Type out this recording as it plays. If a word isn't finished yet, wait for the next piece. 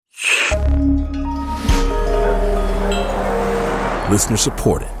Listener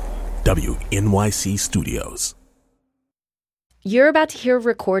supported. WNYC Studios. You're about to hear a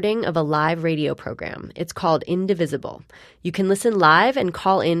recording of a live radio program. It's called Indivisible. You can listen live and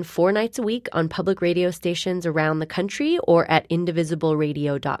call in 4 nights a week on public radio stations around the country or at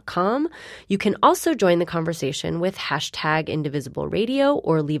indivisibleradio.com. You can also join the conversation with hashtag IndivisibleRadio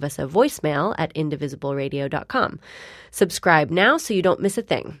or leave us a voicemail at indivisibleradio.com. Subscribe now so you don't miss a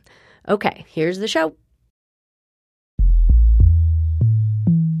thing. Okay, here's the show.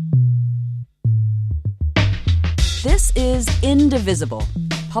 This is Indivisible,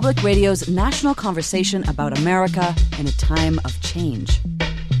 public radio's national conversation about America in a time of change.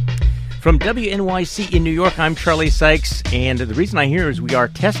 From WNYC in New York, I'm Charlie Sykes, and the reason I'm here is we are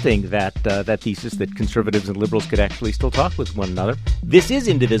testing that thesis that conservatives and liberals could actually still talk with one another. This is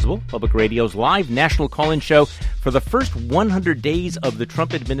Indivisible, public radio's live national call-in show for the first 100 days of the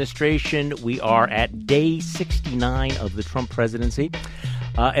Trump administration. We are at day 69 of the Trump presidency.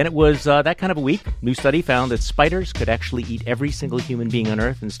 And it was that kind of a week. New study found that spiders could actually eat every single human being on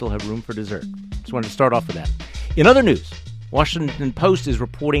Earth and still have room for dessert. Just wanted to start off with that. In other news, Washington Post is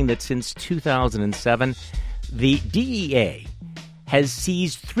reporting that since 2007, the DEA has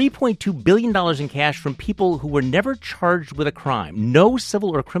seized $3.2 billion in cash from people who were never charged with a crime. No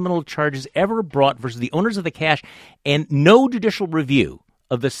civil or criminal charges ever brought versus the owners of the cash, and no judicial review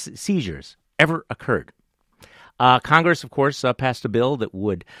of the seizures ever occurred. Congress, of course, passed a bill that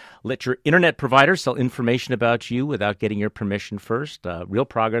would let your internet provider sell information about you without getting your permission first. Real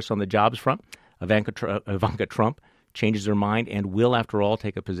progress on the jobs front. Ivanka Trump changes her mind and will, after all,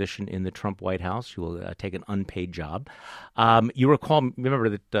 take a position in the Trump White House. She will take an unpaid job. Remember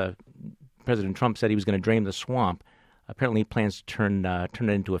that President Trump said he was going to drain the swamp. Apparently, he plans to turn it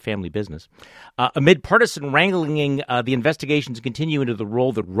into a family business. Amid partisan wrangling, the investigations continue into the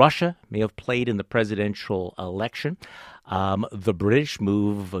role that Russia may have played in the presidential election. The British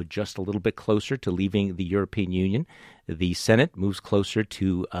move just a little bit closer to leaving the European Union. The Senate moves closer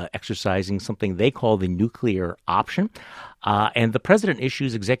to exercising something they call the nuclear option. And the president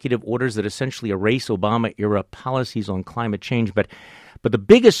issues executive orders that essentially erase Obama-era policies on climate change. But the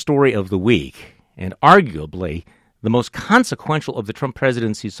biggest story of the week, and arguably the most consequential of the Trump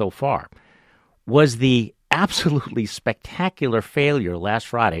presidency so far, was the absolutely spectacular failure last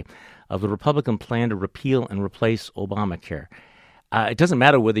Friday of the Republican plan to repeal and replace Obamacare. It doesn't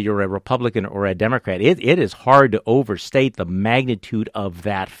matter whether you're a Republican or a Democrat. It is hard to overstate the magnitude of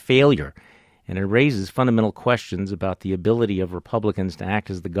that failure. And it raises fundamental questions about the ability of Republicans to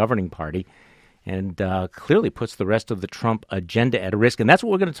act as the governing party, and clearly puts the rest of the Trump agenda at risk. And that's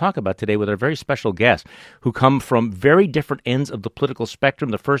what we're going to talk about today with our very special guests who come from very different ends of the political spectrum.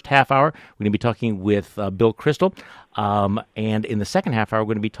 The first half hour, we're going to be talking with Bill Kristol. And in the second half hour,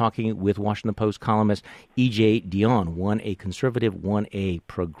 we're going to be talking with Washington Post columnist E.J. Dionne, one a conservative, one a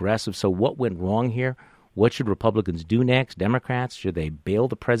progressive. So what went wrong here? What should Republicans do next? Democrats, should they bail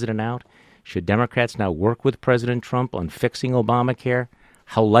the president out? Should Democrats now work with President Trump on fixing Obamacare?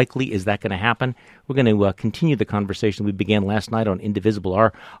 How likely is that going to happen? We're going to continue the conversation we began last night on Indivisible.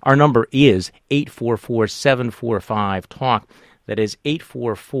 Our number is 844-745-TALK. That is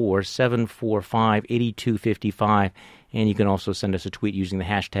 844-745-8255. And you can also send us a tweet using the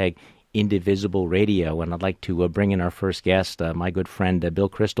hashtag IndivisibleRadio. And I'd like to bring in our first guest, my good friend Bill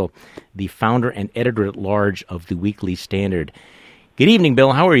Kristol, the founder and editor-at-large of the Weekly Standard. Good evening,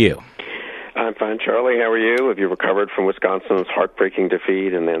 Bill. How are you? I'm fine, Charlie. How are you? Have you recovered from Wisconsin's heartbreaking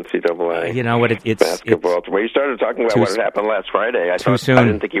defeat in the NCAA? You know what? It's basketball. Well, you started talking about what had happened last Friday. I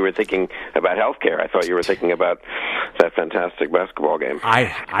didn't think you were thinking about healthcare. I thought you were thinking about that fantastic basketball game.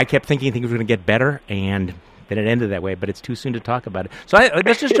 I kept thinking things were going to get better, and then it ended that way. But it's too soon to talk about it. So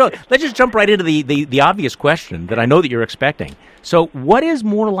let's just jump right into the obvious question that I know that you're expecting. So, what is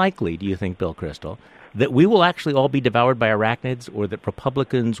more likely, do you think, Bill Kristol, that we will actually all be devoured by arachnids, or that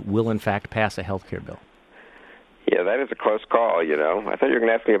Republicans will, in fact, pass a health care bill? Yeah, that is a close call, you know. I thought you were going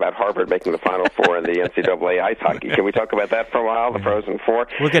to ask me about Harvard making the Final Four in the NCAA ice hockey. Can we talk about that for a while, the Frozen Four?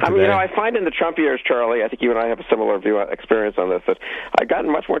 We'll get to that. You know, I find in the Trump years, Charlie, I think you and I have a similar experience on this, that I've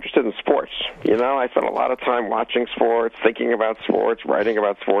gotten much more interested in sports. You know, I spent a lot of time watching sports, thinking about sports, writing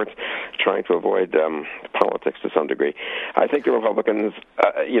about sports, trying to avoid politics to some degree. I think the Republicans,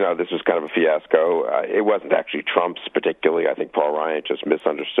 this was kind of a fiasco. It wasn't actually Trump's particularly. I think Paul Ryan just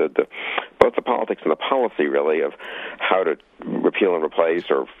misunderstood both the politics and the policy, really, of how to repeal and replace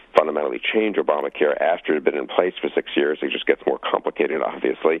or fundamentally change Obamacare after it had been in place for 6 years. It just gets more complicated,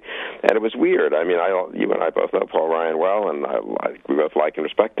 obviously. And it was weird. I mean, you and I both know Paul Ryan well, and we both like and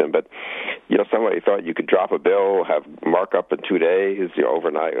respect him. But, somebody thought you could drop a bill, have markup in 2 days,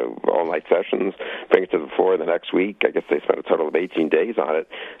 overnight, all-night sessions, bring it to the floor the next week. I guess they spent a total of 18 days on it.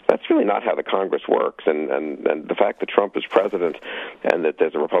 That's really not how the Congress works. And the fact that Trump is president and that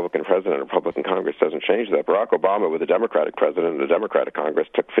there's a Republican president and a Republican Congress doesn't change that. Barack Obama, with a Democratic president and a Democratic Congress,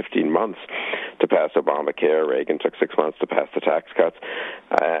 took 15 months to pass Obamacare. Reagan took 6 months to pass the tax cuts.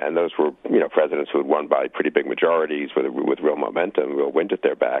 And those were, presidents who had won by pretty big majorities with real momentum, real wind at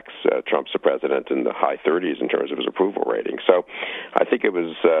their backs. Trump's the president in the high 30s in terms of his approval rating. So I think it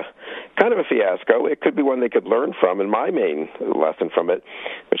was kind of a fiasco. It could be one they could learn from. And my main lesson from it,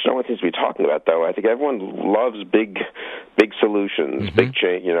 which no one seems to be talking about, though, I think everyone loves big solutions, big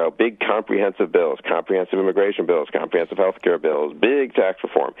change, big comprehensive bills, comprehensive immigration bills, comprehensive health care bills, big tax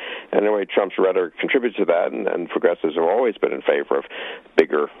reform. And anyway, Trump's rhetoric contributes to that, and progressives have always been in favor of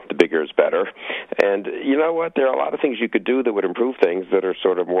the bigger is better. And you know what? There are a lot of things you could do that would improve things that are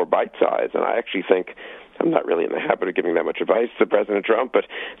sort of more bite-sized. And I actually think, I'm not really in the habit of giving that much advice to President Trump, but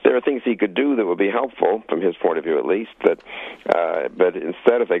there are things he could do that would be helpful, from his point of view at least. But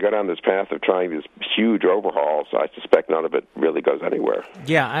instead, if they go down this path of trying these huge overhauls, I suspect none of it really goes anywhere.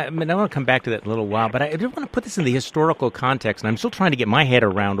 Yeah, I want to come back to that in a little while, but I do want to put this in the historical context, and I'm still trying to get my head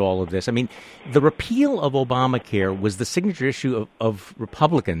around all of this. I mean, the repeal of Obamacare was the signature issue of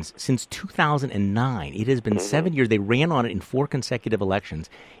Republicans since 2009. It has been 7 years. They ran on it in 4 consecutive elections.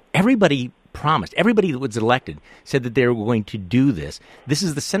 Everybody promised, everybody that was elected said that they were going to do this. This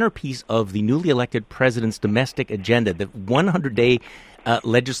is the centerpiece of the newly elected president's domestic agenda, the 100-day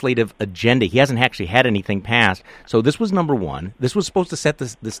legislative agenda. He hasn't actually had anything passed. So this was number one. This was supposed to set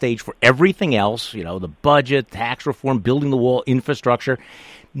the stage for everything else, the budget, tax reform, building the wall, infrastructure.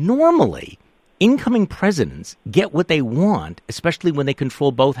 Normally, incoming presidents get what they want, especially when they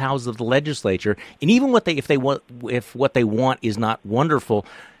control both houses of the legislature. And even if what they want is not wonderful,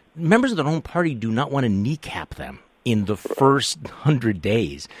 members of their own party do not want to kneecap them in the first 100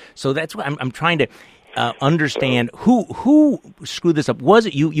 days. So that's why I'm trying to understand who screwed this up. Was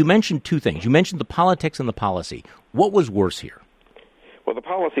it you mentioned 2 things. You mentioned the politics and the policy. What was worse here? Well, the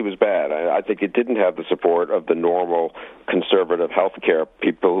policy was bad. I think it didn't have the support of the normal conservative health care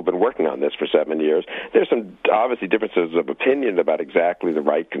people who've been working on this for 7 years. There's some obviously differences of opinion about exactly the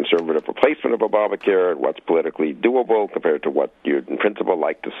right conservative replacement of Obamacare and what's politically doable compared to what you'd in principle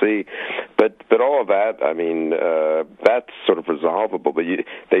like to see. But all of that, I mean, that's sort of resolvable. But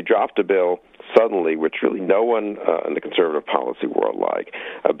they dropped a bill suddenly, which really no one in the conservative policy world liked,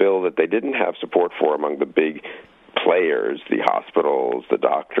 a bill that they didn't have support for among the big players, the hospitals, the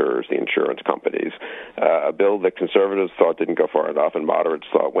doctors, the insurance companies, a bill that conservatives thought didn't go far enough and moderates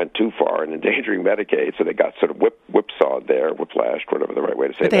thought went too far in endangering Medicaid, so they got sort of whipsawed there, whiplashed, whatever the right way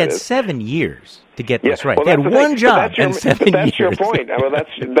to say that is. But they had 7 years to get this right. Well, they had one job and 7 years. That's your point. Well,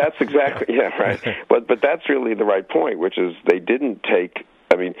 that's exactly, yeah, right. But that's really the right point, which is they didn't take,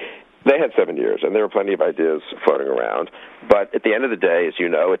 they had 7 years, and there were plenty of ideas floating around. But at the end of the day, as you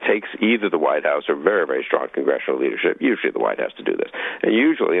know, it takes either the White House or very, very strong congressional leadership, usually the White House, to do this. And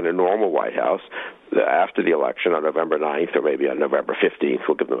usually in a normal White House, after the election on November 9th or maybe on November 15th,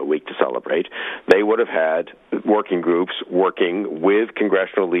 we'll give them a week to celebrate, they would have had working groups working with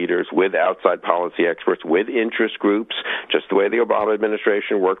congressional leaders, with outside policy experts, with interest groups, just the way the Obama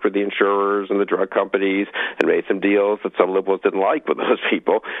administration worked with the insurers and the drug companies and made some deals that some liberals didn't like with those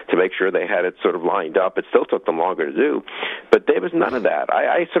people to make sure they had it sort of lined up. It still took them longer to do. But there was none of that.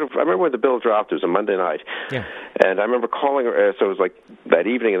 I remember when the bill dropped. It was a Monday night. Yeah. And I remember calling, so it was like that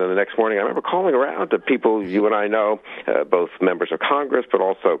evening, and then the next morning, I remember calling around to people you and I know, both members of Congress, but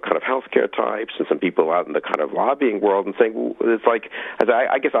also kind of healthcare types and some people out in the kind of lobbying world, and saying, well, it's like,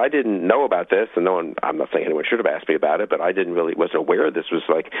 I guess I didn't know about this, and no one, I'm not saying anyone should have asked me about it, but I wasn't aware this was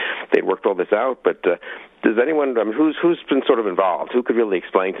like, they'd worked all this out, but does anyone, who's been sort of involved? Who could really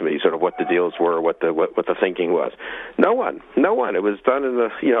explain to me sort of what the deals were, what the thinking was? No one. It was done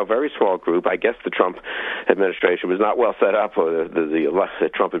in a very small group. I guess the Trump administration was not well set up, or the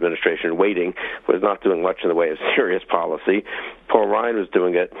Trump administration waiting was not doing much in the way of serious policy. Paul Ryan was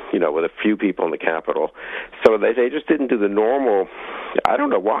doing it, with a few people in the Capitol. So they just didn't do the normal. I don't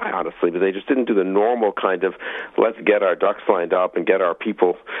know why, honestly, but they just didn't do the normal kind of let's get our ducks lined up and get our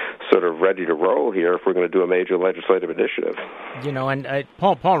people sort of ready to roll here if we're going to do a major legislative initiative. And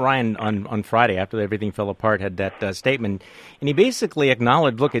Paul Ryan on Friday, after everything fell apart, had that statement, and he basically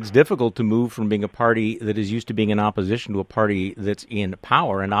acknowledged, look, it's difficult to move from being a party that is used to being in opposition to a party that's in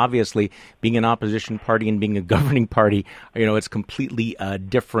power, and obviously being an opposition party and being a governing party, it's completely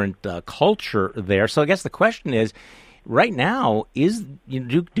different culture there. So I guess the question is, right now,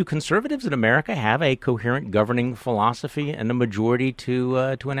 do conservatives in America have a coherent governing philosophy and a majority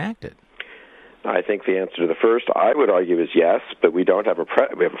to enact it? I think the answer to the first, I would argue, is yes, but we don't have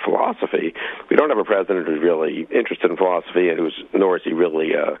we have a philosophy. We don't have a president who's really interested in philosophy, and nor is he really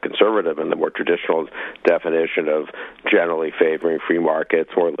conservative in the more traditional definition of generally favoring free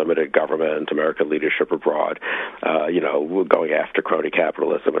markets, more limited government, American leadership abroad, going after crony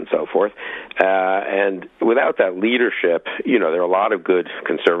capitalism and so forth. And without that leadership, there are a lot of good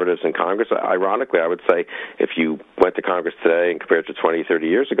conservatives in Congress. Ironically, I would say if you went to Congress today and compared to 20, 30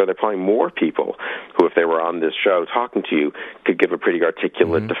 years ago, there are probably more people who, if they were on this show talking to you, could give a pretty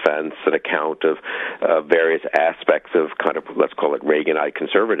articulate defense and account of various aspects of kind of, let's call it Reaganite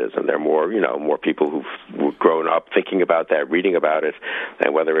conservatism. There are more people who've grown up thinking about that, reading about it,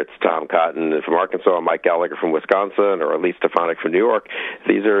 and whether it's Tom Cotton from Arkansas, or Mike Gallagher from Wisconsin, or Elise Stefanik from New York,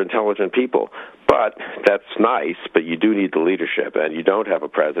 these are intelligent people. But that's nice, but you do need the leadership, and you don't have a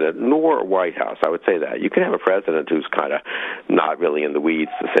president, nor a White House. I would say that. You can have a president who's kind of not really in the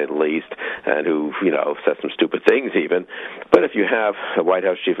weeds, to say the least, and who, says some stupid things even. But if you have a White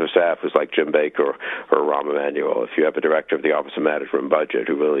House chief of staff who's like Jim Baker or Rahm Emanuel, if you have a director of the Office of Management and Budget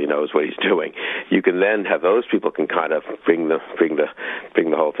who really knows what he's doing, you can then have those people can kind of bring the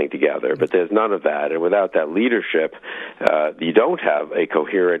whole thing together. But there's none of that, and without that leadership, you don't have a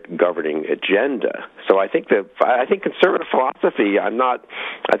coherent governing agenda. So I think conservative philosophy, I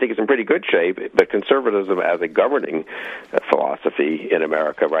think it's in pretty good shape, but conservatism as a governing philosophy in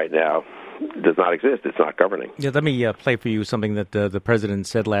America right now does not exist. It's not governing. Yeah, let me play for you something that the president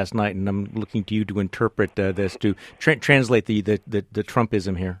said last night, and I'm looking to you to interpret this, to translate the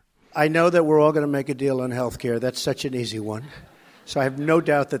Trumpism here. I know that we're all going to make a deal on health care. That's such an easy one. So I have no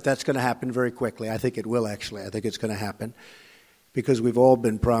doubt that that's going to happen very quickly. I think it will, actually. I think it's going to happen. Because we've all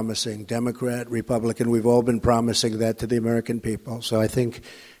been promising, Democrat, Republican, we've all been promising that to the American people. So I think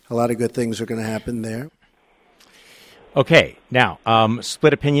a lot of good things are going to happen there. Okay. Now,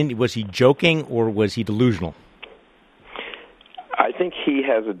 split opinion. Was he joking or was he delusional? I think he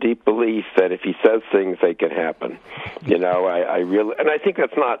has a deep belief that if he says things, they can happen. I really, and I think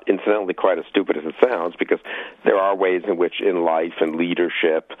that's not incidentally quite as stupid as it sounds, because there are ways in which in life and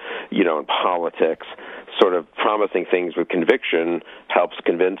leadership, in politics, sort of promising things with conviction helps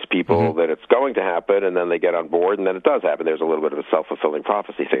convince people that it's going to happen, and then they get on board, and then it does happen. There's a little bit of a self-fulfilling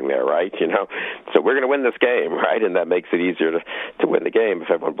prophecy thing there, right? So we're going to win this game, right? And that makes it easier to win the game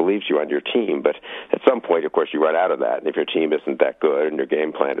if everyone believes you on your team. But at some point, of course, you run out of that, and if your team isn't that good and your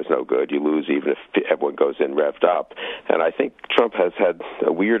game plan is no good, you lose even if everyone goes in revved up. And I think Trump has had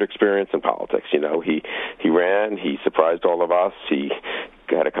a weird experience in politics. He ran, he surprised all of us, he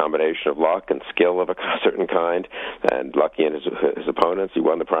had a combination of luck and skill of a certain kind, and lucky in his opponents. He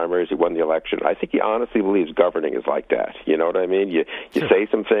won the primaries, he won the election. I think he honestly believes governing is like that. You know what I mean? You say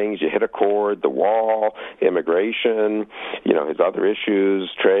some things, you hit a chord, the wall, immigration, his other issues,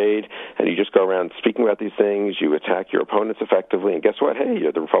 trade, and you just go around speaking about these things. You attack your opponents effectively, and guess what? Hey,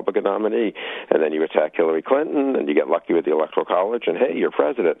 you're the Republican nominee. And then you attack Hillary Clinton, and you get lucky with the Electoral College, and hey, you're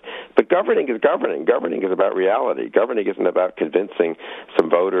president. But governing is governing. Governing is about reality. Governing isn't about convincing some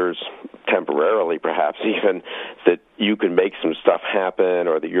voters temporarily, perhaps even, that you can make some stuff happen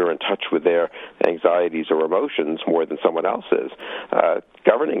or that you're in touch with their anxieties or emotions more than someone else is.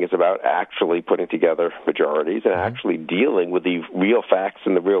 Governing is about actually putting together majorities and actually dealing with the real facts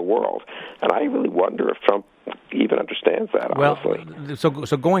in the real world. And I really wonder if Trump even understands that, honestly. Well,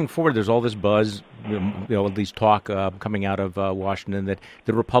 so going forward, there's all this buzz, at least talk coming out of Washington that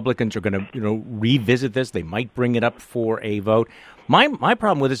the Republicans are going to, revisit this. They might bring it up for a vote. My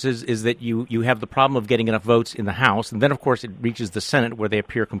problem with this is that you have the problem of getting enough votes in the House, and then, of course, it reaches the Senate, where they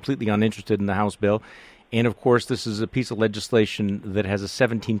appear completely uninterested in the House bill. And, of course, this is a piece of legislation that has a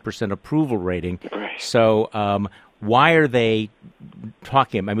 17% approval rating. So Why are they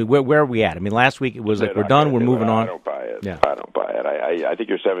talking? I mean, where are we at? I mean, last week it was like, we're done, we're moving on. I don't buy it. Yeah. I don't buy it. I think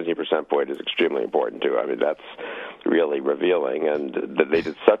your 17% point is extremely important, too. I mean, that's really revealing, and they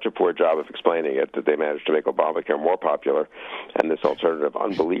did such a poor job of explaining it that they managed to make Obamacare more popular and this alternative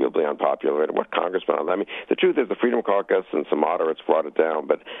unbelievably unpopular. And what congressmen, I mean, the truth is the Freedom Caucus and some moderates brought it down,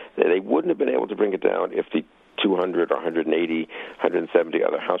 but they wouldn't have been able to bring it down if the 200 or 180, 170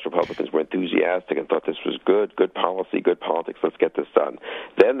 other House Republicans were enthusiastic and thought this was good policy, good politics, let's get this done.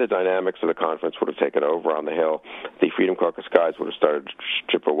 Then the dynamics of the conference would have taken over on the Hill. The Freedom Caucus guys would have started to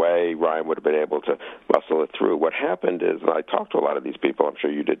chip away. Ryan would have been able to muscle it through. What happened is, and I talked to a lot of these people, I'm sure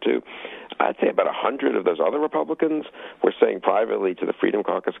you did too, I'd say about 100 of those other Republicans were saying privately to the Freedom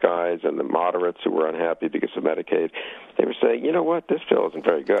Caucus guys and the moderates who were unhappy because of Medicaid, they were saying, you know what, this bill isn't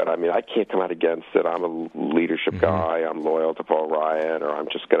very good. I mean, I can't come out against it. I'm a leadership guy. I'm loyal to Paul Ryan, or I'm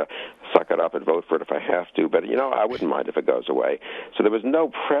just going to suck it up and vote for it if I have to. But, I wouldn't mind if it goes away. So there was no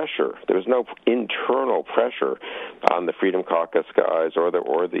pressure. There was no internal pressure on the Freedom Caucus guys or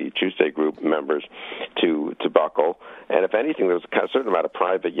the Tuesday Group members to buckle. And if anything, there was a certain amount of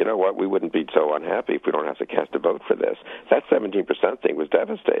pride that, you know what, we wouldn't be so unhappy if we don't have to cast a vote for this. That 17% thing was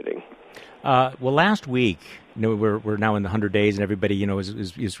devastating. Well, last week, we're now in the 100 days, and everybody,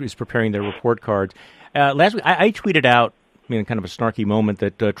 is preparing their report cards. Last week, I tweeted out, kind of a snarky moment,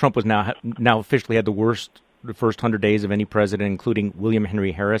 that Trump was now officially had the first 100 days of any president, including William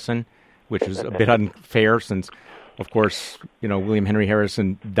Henry Harrison, which was a bit unfair since, of course, William Henry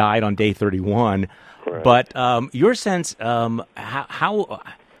Harrison died on day 31. Right. But your sense,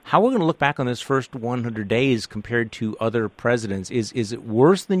 how we're going to look back on this first 100 days compared to other presidents, is it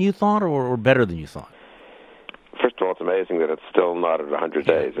worse than you thought or better than you thought? First of all, it's amazing that it's still not at 100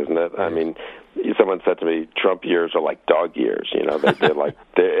 days, isn't it? I mean, someone said to me, Trump years are like dog years. They're like,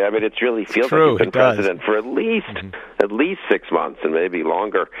 it really feels like he's been president for at least 6 months and maybe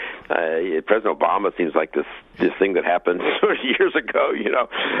longer. President Obama seems like this thing that happened years ago.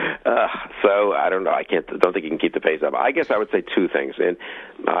 So I don't know. Don't think you can keep the pace up. I guess I would say two things, and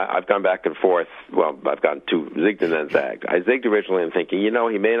I've gone back and forth. Well, I've gone zigged and then zagged. I zigged originally in thinking, he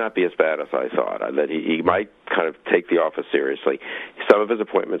may not be as bad as I thought. That he might kind of take the office seriously. Some of his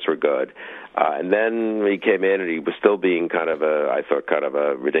appointments were good. And then he came in and he was still being kind of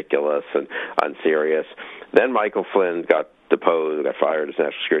a ridiculous and unserious. Then Michael Flynn got deposed, got fired as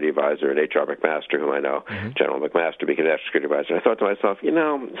National Security Advisor, and H.R. McMaster, whom I know, General McMaster, became National Security Advisor. And I thought to myself,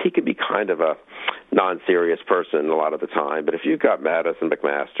 he could be kind of a non-serious person a lot of the time, but if you've got Mattis and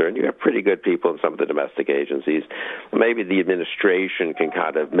McMaster, and you have pretty good people in some of the domestic agencies, maybe the administration can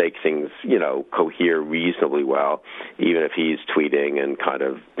kind of make things, cohere reasonably well, even if he's tweeting and kind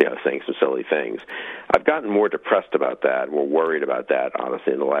of, saying some silly things. I've gotten more depressed about that, more worried about that,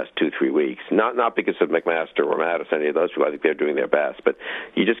 honestly, in the last 2-3 weeks. Not because of McMaster or Mattis, any of those people. I think they're doing their best, but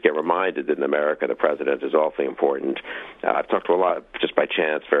you just get reminded that in America the president is awfully important. I've talked to a lot, just by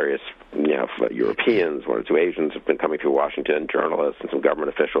chance, various Europeans, 1 or 2 Asians have been coming through Washington, journalists and some government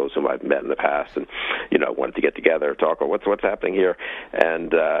officials whom I've met in the past, and wanted to get together, talk about what's happening here.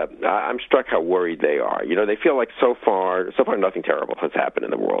 And I'm struck how worried they are. They feel like so far nothing terrible has happened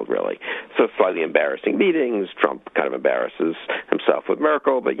in the world, really. So slightly embarrassing meetings. Trump kind of embarrasses himself with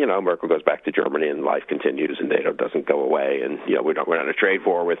Merkel, but Merkel goes back to Germany and life continues, and NATO doesn't go away, and we're not in a trade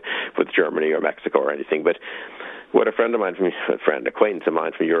war with Germany or Mexico or anything. But what a acquaintance of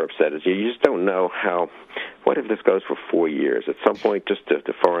mine from Europe said is, you just don't know what if this goes for 4 years? At some point, just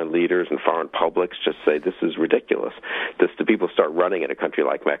the foreign leaders and foreign publics just say, this is ridiculous. The people start running in a country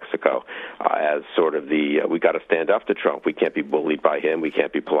like Mexico as sort of we got to stand up to Trump. We can't be bullied by him. We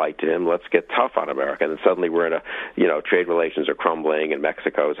can't be polite to him. Let's get tough on America. And then suddenly we're in trade relations are crumbling, and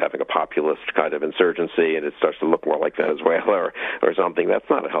Mexico is having a populist kind of insurgency, and it starts to look more like Venezuela or something. That's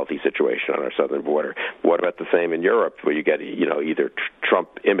not a healthy situation on our southern border. What about the same in Europe, where you get either Trump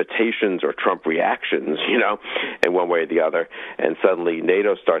imitations or Trump reactions, in one way or the other, and suddenly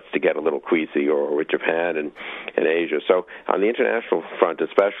NATO starts to get a little queasy, or with Japan and Asia. So on the international front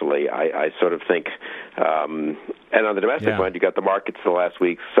especially, I sort of think, and on the domestic front, you got the markets the last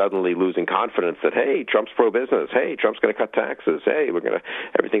week suddenly losing confidence that, hey, Trump's pro-business, hey, Trump's going to cut taxes, hey,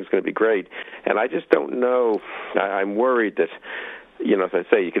 everything's going to be great. And I just don't know. I'm worried that as I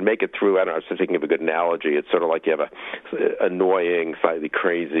say, you can make it through. I don't know. I was thinking of a good analogy. It's sort of like you have a annoying, slightly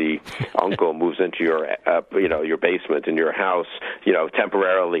crazy uncle moves into your basement in your house.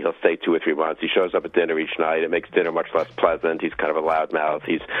 Temporarily he'll stay 2 or 3 months. He shows up at dinner each night. It makes dinner much less pleasant. He's kind of a loudmouth.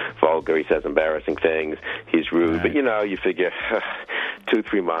 He's vulgar. He says embarrassing things. He's rude. Right. But you figure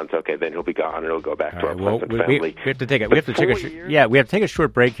 2-3 months. Okay, then he'll be gone and he'll go back to our pleasant family. We have to take a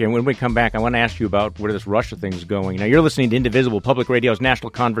short break here. And when we come back, I want to ask you about where this Russia thing is going. Now, you're listening to Indivisible, Public Radio's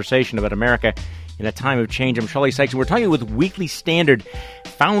national conversation about America in a time of change. I'm Charlie Sykes, and we're talking with Weekly Standard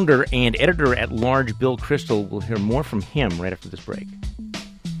founder and editor-at-large Bill Kristol. We'll hear more from him right after this break.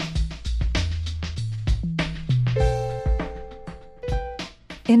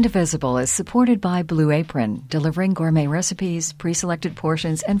 Indivisible is supported by Blue Apron, delivering gourmet recipes, pre-selected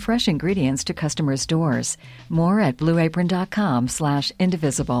portions, and fresh ingredients to customers' doors. More at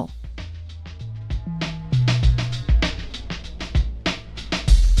blueapron.com/indivisible.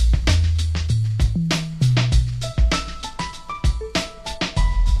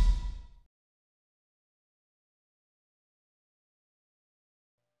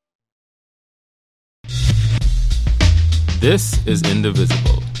 This is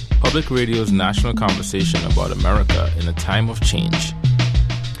Indivisible, Public Radio's national conversation about America in a time of change.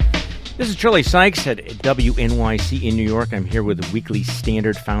 This is Charlie Sykes at WNYC in New York. I'm here with the Weekly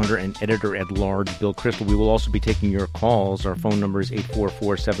Standard founder and editor-at-large, Bill Kristol. We will also be taking your calls. Our phone number is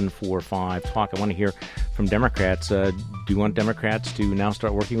 844-745-TALK. I want to hear from Democrats. Do you want Democrats to now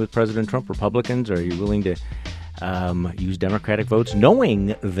start working with President Trump? Republicans, are you willing to use Democratic votes,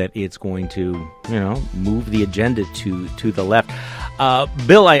 knowing that it's going to, move the agenda to the left?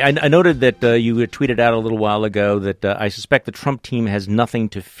 Bill, I noted that you had tweeted out a little while ago that I suspect the Trump team has nothing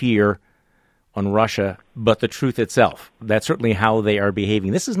to fear on Russia but the truth itself. That's certainly how they are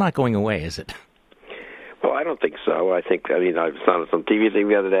behaving. This is not going away, is it? Well, I don't think so. I was on some TV thing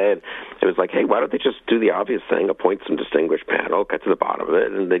the other day, and it was like, hey, why don't they just do the obvious thing, appoint some distinguished panel, get to the bottom of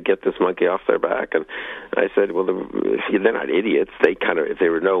it, and they'd get this monkey off their back. And I said, well, they're not idiots. They if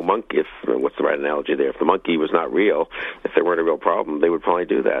there were no monkey, what's the right analogy there? If the monkey was not real, if there weren't a real problem, they would probably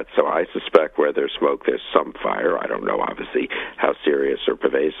do that. So I suspect where there's smoke, there's some fire. I don't know, obviously, how serious or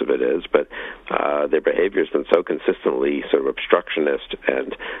pervasive it is, but their behavior has been so consistently sort of obstructionist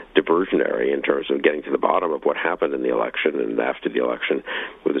and diversionary in terms of getting to the bottom of what happened in the election and after the election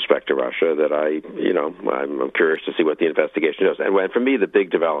with respect to Russia that I'm curious to see what the investigation does. And for me, the big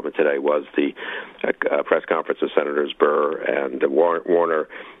development today was the press conference of Senators Burr and Warner.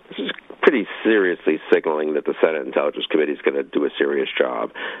 This is pretty seriously signaling that the Senate Intelligence Committee is going to do a serious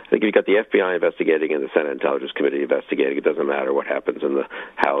job. I think if you've got the FBI investigating and the Senate Intelligence Committee investigating, it doesn't matter what happens in the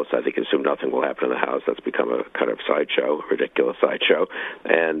House. I think assume nothing will happen in the House. That's become a kind of sideshow, ridiculous sideshow.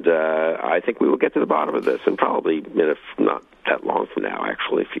 And I think we will get to the bottom of this, and probably not that long from now,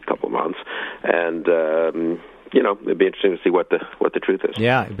 actually, a couple of months. And it'd be interesting to see what the truth is.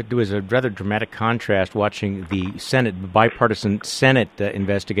 Yeah, but there was a rather dramatic contrast watching the bipartisan Senate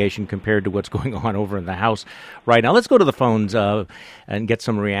investigation compared to what's going on over in the House right now. Let's go to the phones and get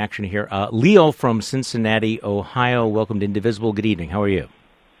some reaction here. Leo from Cincinnati, Ohio. Welcome to Indivisible. Good evening. How are you?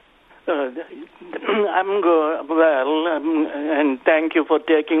 I'm good. Well, and thank you for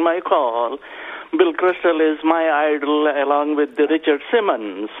taking my call. Bill Kristol is my idol, along with Richard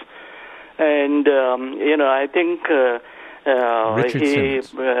Simmons. And, I think he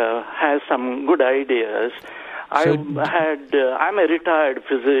has some good ideas. I'm a retired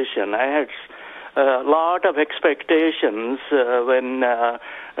physician. I had a lot of expectations when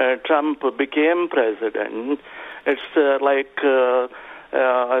Trump became president. It's like the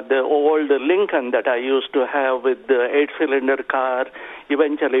old Lincoln that I used to have with the 8-cylinder car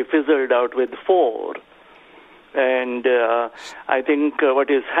eventually fizzled out with 4. And I think what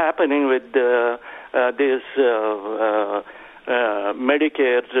is happening with this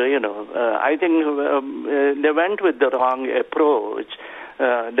Medicare, I think they went with the wrong approach.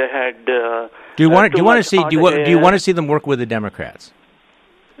 They had. Do you want to see them work with the Democrats?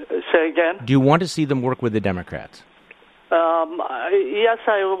 Say again. Do you want to see them work with the Democrats? Yes,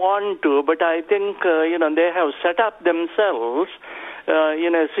 I want to, but I think they have set up themselves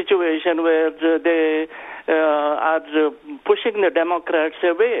in a situation where they are pushing the Democrats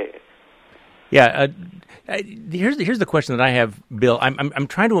away. Yeah, here's the question that I have, Bill. I'm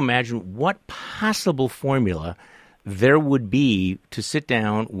trying to imagine what possible formula there would be to sit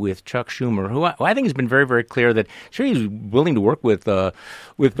down with Chuck Schumer, who I think has been very, very clear that sure he's willing to work with the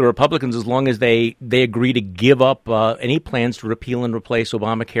Republicans as long as they agree to give up any plans to repeal and replace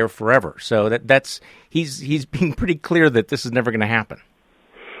Obamacare forever. So that's he's being pretty clear that this is never going to happen.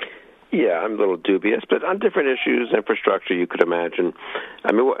 Yeah, I'm a little dubious, but on different issues, infrastructure, you could imagine.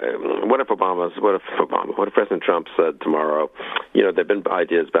 I mean, what if President Trump said tomorrow, there've been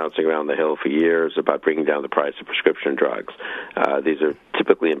ideas bouncing around the Hill for years about bringing down the price of prescription drugs. These are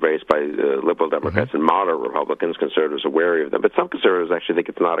typically embraced by liberal Democrats and moderate Republicans. Conservatives are wary of them, but some conservatives actually think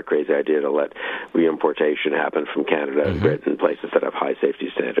it's not a crazy idea to let reimportation happen from Canada and Britain, places that have high safety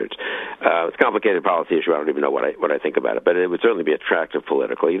standards. It's a complicated policy issue. I don't even know what I think about it, but it would certainly be attractive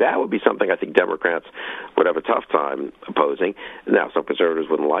politically. That would be something I think Democrats would have a tough time opposing. Now, some conservatives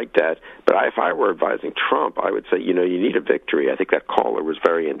wouldn't like that, but if I were advising Trump, I would say, you need a victory. I think that caller was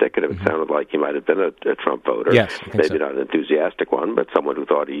very indicative. It sounded like he might have been a Trump voter. Yes, maybe not an enthusiastic one, but someone who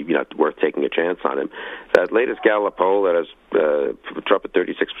thought he worth taking a chance on him. That latest Gallup poll that has Trump at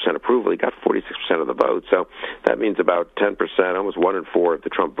 36% approval, he got 46% of the vote. So that means about 10%, almost 1 in 4 of the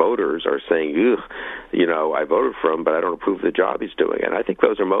Trump voters are saying, I voted for him, but I don't approve of the job he's doing. And I think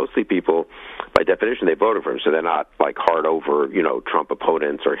those are mostly people, by definition, they voted for him, so they're not like hard over, Trump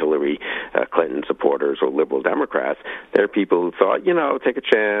opponents or Hillary Clinton supporters or liberal Democrats. They're people who thought, take a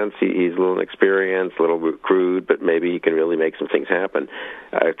chance. He's a little inexperienced, a little crude, but maybe he can really make some things happen.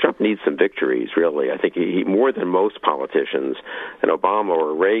 Trump needs some victories, really. I think he more than most politicians, and Obama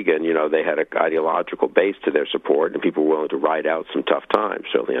or Reagan, they had an ideological base to their support, and people were willing to ride out some tough times,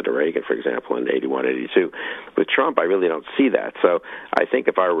 certainly under Reagan, for example, in 81, 82. With Trump, I really don't see that. So I think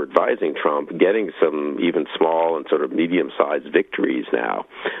if I were advising Trump, getting some even small and sort of medium-sized victories now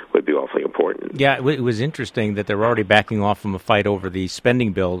would be awfully important. Yeah, it was interesting that they're already backing off from a fight over the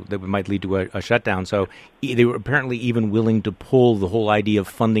spending bill that might lead to a shutdown. So they were apparently even willing to pull the whole idea of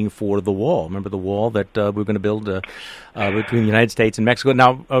funding for the wall. Remember the wall that we're going to build between the United States and Mexico?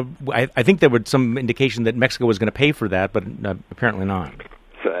 Now, I think there was some indication that Mexico was going to pay for that, but apparently not.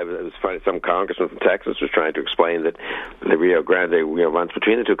 It was funny. Some congressman from Texas was trying to explain that the Rio Grande runs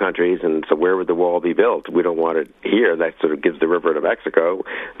between the two countries, and so where would the wall be built? We don't want it here. That sort of gives the river to Mexico.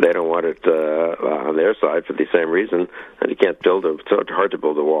 They don't want it on their side for the same reason. And you can't build it's so hard to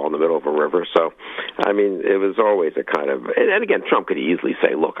build a wall in the middle of a river. So, I mean, it was always a kind of. And again, Trump could easily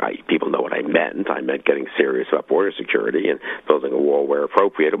say, "Look, people know what I meant. I meant getting serious about border security and building a wall where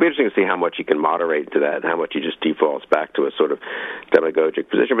appropriate." It'll be interesting to see how much he can moderate to that, and how much he just defaults back to a sort of demagogic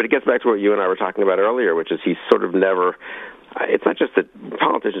position. But it gets back to what you and I were talking about earlier, which is he's sort of never. It's not just that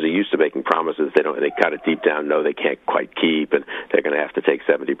politicians are used to making promises they kind of deep down know they can't quite keep, and they're going to have to take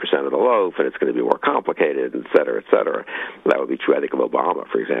 70% of the loaf, and it's going to be more complicated, et cetera, et cetera. That would be true, I think, of Obama,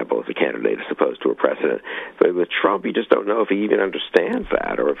 for example, as a candidate as opposed to a president. But with Trump, you just don't know if he even understands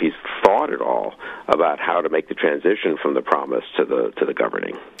that, or if he's thought at all about how to make the transition from the promise to the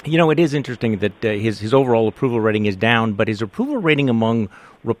governing. It is interesting that his overall approval rating is down, but his approval rating among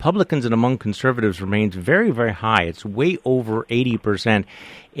Republicans and among conservatives remains very, very high. It's way over 80%.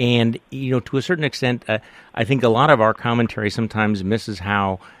 And, to a certain extent, I think a lot of our commentary sometimes misses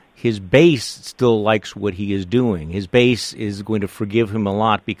how his base still likes what he is doing. His base is going to forgive him a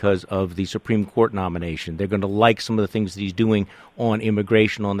lot because of the Supreme Court nomination. They're going to like some of the things that he's doing on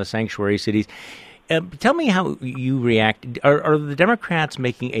immigration, on the sanctuary cities. Tell me how you react. Are the Democrats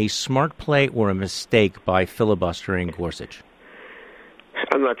making a smart play or a mistake by filibustering Gorsuch?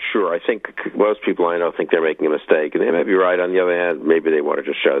 I'm not sure. I think most people I know think they're making a mistake, and they may be right. On the other hand, maybe they want to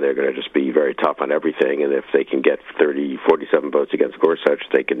just show they're going to just be very tough on everything, and if they can get 47 votes against Gorsuch,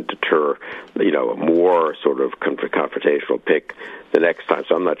 they can deter, a more sort of confrontational pick the next time.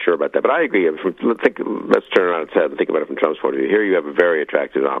 So I'm not sure about that. But I agree. Let's turn around its head and think about it from Trump's point of view. Here you have a very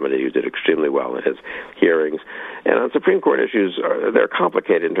attractive nominee who did extremely well in his hearings. And on Supreme Court issues, they're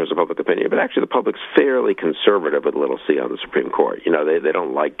complicated in terms of public opinion, but actually the public's fairly conservative with a little c on the Supreme Court. They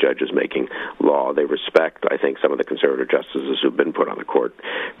don't like judges making law. They respect, I think, some of the conservative justices who've been put on the court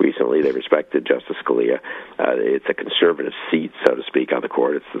recently. They respected Justice Scalia. It's a conservative seat, so to speak, on the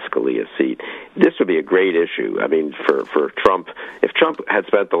court. It's the Scalia seat. This would be a great issue. I mean, for Trump, if Trump had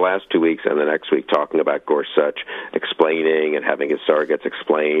spent the last 2 weeks and the next week talking about Gorsuch, explaining and having his surrogates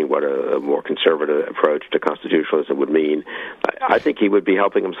explain what a more conservative approach to constitutionalism would mean, I think he would be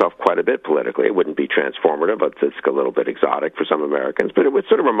helping himself quite a bit politically. It wouldn't be transformative, but it's a little bit exotic for some Americans. But it would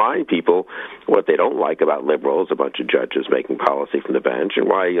sort of remind people what they don't like about liberals, a bunch of judges making policy from the bench, and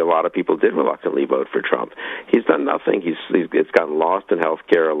why a lot of people did reluctantly vote for Trump. He's done nothing. It's gotten lost in health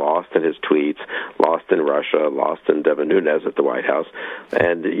care, lost in his tweets, lost in Russia, lost in Devin Nunes at the White House.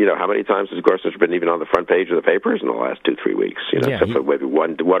 And, how many times has Gorsuch been even on the front page of the papers in the last 2-3 weeks? Except for maybe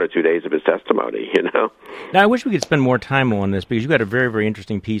one or 2 days of his testimony, Now, I wish we could spend more time on this because you got a very, very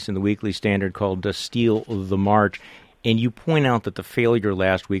interesting piece in the Weekly Standard called Steal the March. And you point out that the failure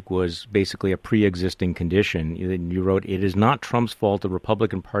last week was basically a pre-existing condition. You wrote, "It is not Trump's fault the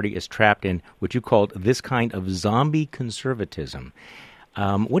Republican Party is trapped in what you called this kind of zombie conservatism."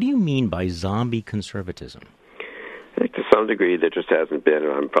 What do you mean by zombie conservatism? I think to some degree there just hasn't been,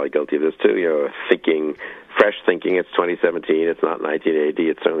 and I'm probably guilty of this too, fresh thinking. It's 2017, it's not 1980,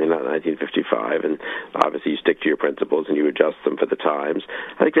 it's certainly not 1955, and obviously you stick to your principles and you adjust them for the times.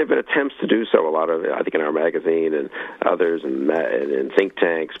 I think there have been attempts to do so, a lot of, I think in our magazine and others and in think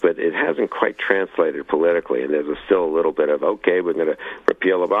tanks, but it hasn't quite translated politically, and there's still a little bit of, okay, we're going to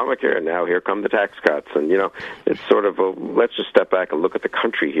repeal Obamacare, and now here come the tax cuts, and it's sort of let's just step back and look at the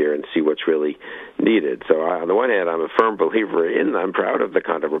country here and see what's really needed. So on the one hand, I'm a firm believer I'm proud of the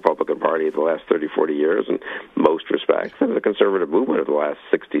kind of Republican Party of the last 30, 40 years in most respects, and the conservative movement of the last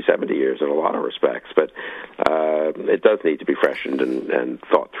 60, 70 years in a lot of respects. But it does need to be freshened and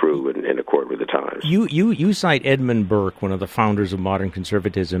thought through in accord with the times. You cite Edmund Burke, one of the founders of modern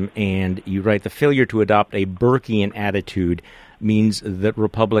conservatism, and you write, "The failure to adopt a Burkean attitude means that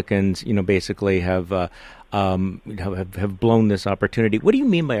Republicans, basically have blown this opportunity." What do you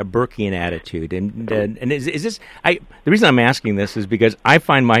mean by a Burkean attitude? And is this? The reason I'm asking this is because I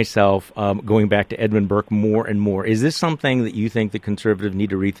find myself going back to Edmund Burke more and more. Is this something that you think the conservatives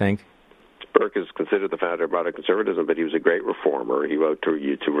need to rethink? Burke is considered the founder of modern conservatism, but he was a great reformer. He wrote, to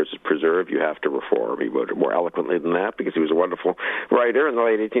preserve, you have to reform. He wrote it more eloquently than that because he was a wonderful writer in the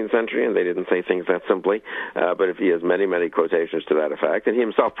late 18th century, and they didn't say things that simply. But if he has many, many quotations to that effect, and he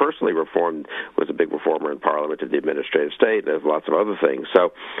himself personally was a big reformer in Parliament of the administrative state, and there's lots of other things.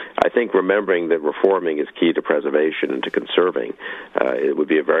 So I think remembering that reforming is key to preservation and to conserving, it would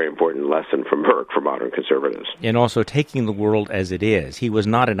be a very important lesson from Burke for modern conservatives. And also taking the world as it is. He was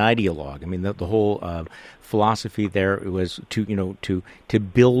not an ideologue. I mean, the whole philosophy there was to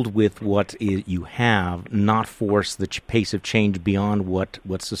build with what you have, not force the pace of change beyond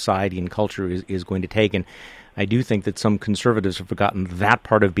what society and culture is going to take. And I do think that some conservatives have forgotten that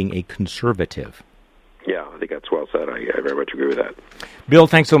part of being a conservative. Yeah, I think that's well said. I very much agree with that. Bill,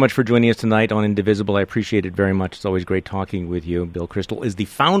 thanks so much for joining us tonight on Indivisible. I appreciate it very much. It's always great talking with you. Bill Kristol is the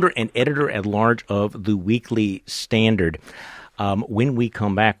founder and editor-at-large of the Weekly Standard. When we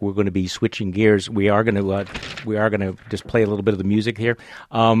come back, we're going to be switching gears. We are going to just play a little bit of the music here.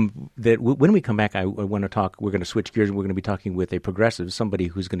 When we come back, I want to talk. We're going to switch gears, and we're going to be talking with a progressive, somebody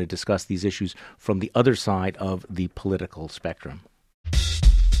who's going to discuss these issues from the other side of the political spectrum.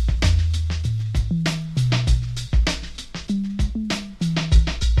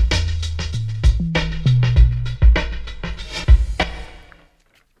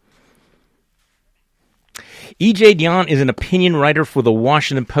 E.J. Dionne is an opinion writer for The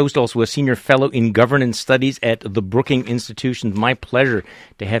Washington Post, also a senior fellow in governance studies at the Brookings Institution. My pleasure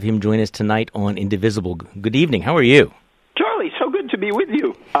to have him join us tonight on Indivisible. Good evening. How are you? Charlie, so good to be with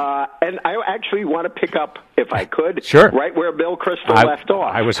you. And I actually want to pick up, if I could, sure, right where Bill Kristol left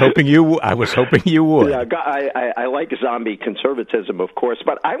off. I was hoping you would. Yeah, I like zombie conservatism, of course,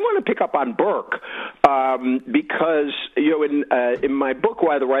 but I want to pick up on Burke because in my book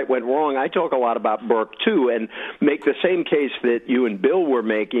Why the Right Went Wrong, I talk a lot about Burke too, and make the same case that you and Bill were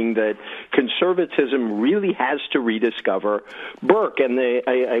making, that conservatism really has to rediscover Burke. And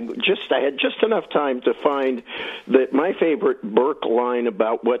I had just enough time to find that my favorite Burke line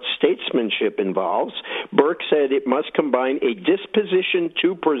about what statesmanship involves. Burke said it must combine a disposition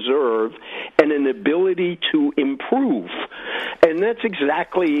to preserve and an ability to improve. And that's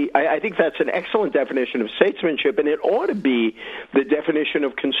exactly, I think that's an excellent definition of statesmanship, and it ought to be the definition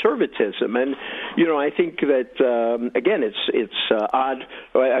of conservatism. And, I think that, again, it's odd.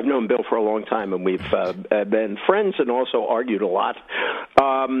 I've known Bill for a long time, and we've been friends and also argued a lot.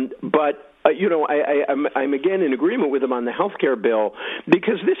 But I'm again in agreement with him on the health care bill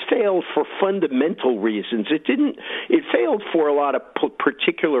because this failed for fundamental reasons. It failed for a lot of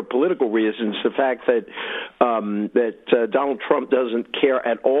particular political reasons. The fact that Donald Trump doesn't care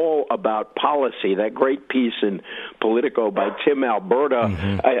at all about policy. That great piece in Politico by Tim Alberta.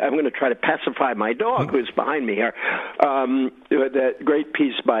 Mm-hmm. I'm going to try to pacify my dog who's behind me here. That great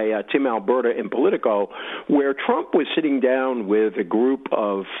piece by Tim Alberta in Politico, where Trump was sitting down with a group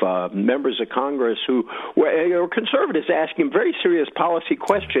of members of Congress who were conservatives, asking very serious policy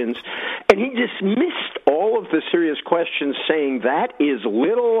questions, and he dismissed all of the serious questions, saying that is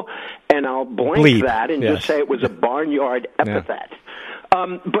little, and I'll blank that and just say it was a barnyard epithet.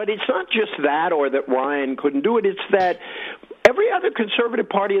 But it's not just that or that Ryan couldn't do it, it's that every other conservative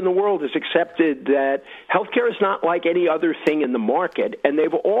party in the world has accepted that healthcare is not like any other thing in the market, and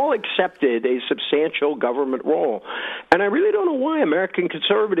they've all accepted a substantial government role. And I really don't know why American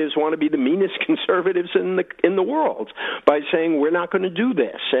conservatives want to be the meanest conservatives in the world by saying we're not going to do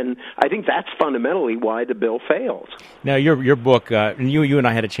this. And I think that's fundamentally why the bill failed. Now, your book, you and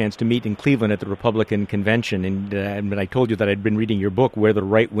I had a chance to meet in Cleveland at the Republican convention, and I told you that I'd been reading your book, Where the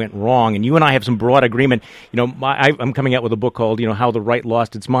Right Went Wrong, and you and I have some broad agreement. I'm coming out with a book called, How the Right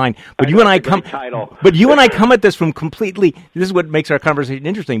Lost Its Mind. But you and I come at this from completely. This is what makes our conversation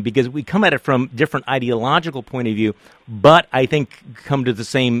interesting, because we come at it from different ideological point of view, but I think come to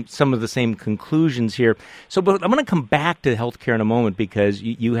some of the same conclusions here. So, but I'm going to come back to healthcare in a moment, because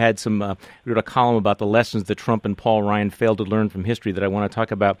you had wrote a column about the lessons that Trump and Paul Ryan failed to learn from history that I want to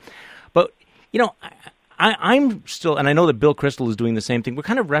talk about. But I'm still, and I know that Bill Kristol is doing the same thing. We're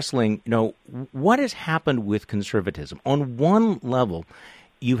kind of wrestling, what has happened with conservatism? On one level,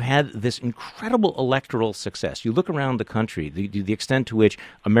 you had this incredible electoral success. You look around the country, the extent to which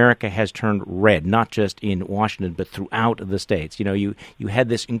America has turned red, not just in Washington, but throughout the states. You had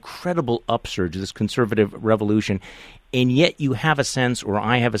this incredible upsurge, this conservative revolution, and yet you have a sense, or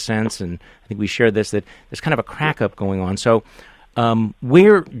I have a sense, and I think we share this, that there's kind of a crack-up going on. So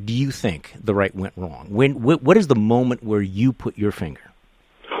where do you think the right went wrong? What is the moment where you put your finger?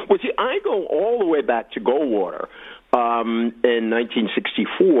 Well, see, I go all the way back to Goldwater in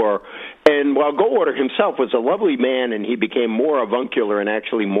 1964. And while Goldwater himself was a lovely man and he became more avuncular and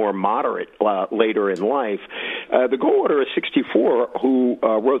actually more moderate later in life, the Goldwater of 64, who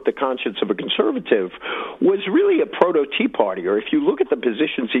wrote The Conscience of a Conservative, was really a proto-Tea Partier. If you look at the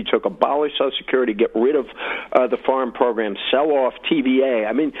positions he took, abolish Social Security, get rid of the farm program, sell off TVA.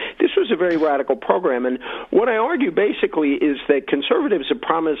 I mean, this was a very radical program. And what I argue basically is that conservatives have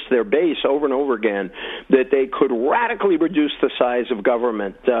promised their base over and over again that they could radically reduce the size of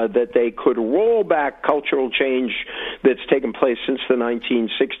government, that they could roll back cultural change that's taken place since the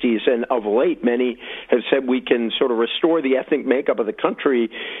 1960s, and of late many have said we can sort of restore the ethnic makeup of the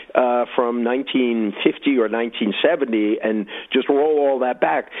country from 1950 or 1970 and just roll all that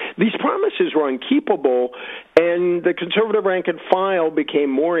back. These promises were unkeepable, and the conservative rank and file became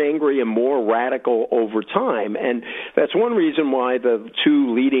more angry and more radical over time. And that's one reason why the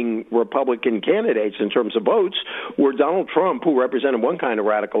two leading Republican candidates in terms of votes were Donald Trump, who represented one kind of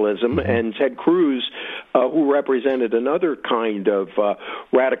radicalism, and Ted Cruz, who represented another kind of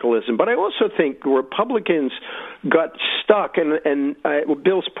radicalism. But I also think Republicans got stuck, and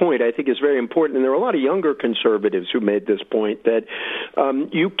Bill's point, I think, is very important, and there are a lot of younger conservatives who made this point, that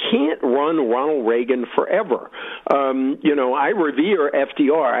you can't run Ronald Reagan forever. I revere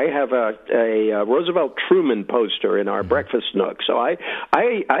FDR. I have a Roosevelt Truman poster in our breakfast nook, so I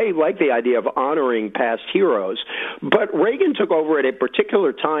like the idea of honoring past heroes. But Reagan took over at a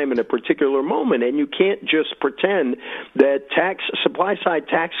particular time in a particular moment, and you can't just pretend that supply-side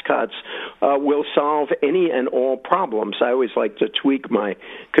tax cuts will solve any and all problems. I always like to tweak my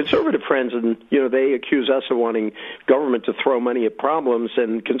conservative friends, and they accuse us of wanting government to throw money at problems,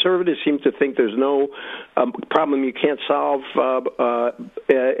 and conservatives seem to think there's no problem you can't solve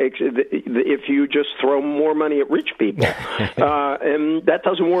if you just throw more money at rich people, and that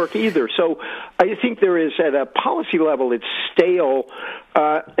doesn't work either. So I think there is, at a policy level, it's stale,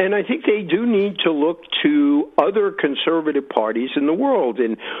 and I think they do need to look to other conservative parties in the world,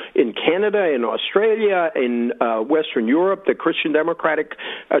 in Canada, in Australia, in Western Europe, the Christian Democratic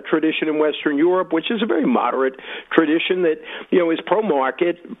tradition in Western Europe, which is a very moderate tradition that is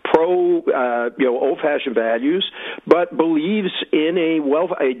pro-market, old-fashioned values, but believes in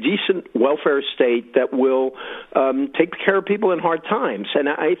a decent welfare state that will take care of people in hard times. And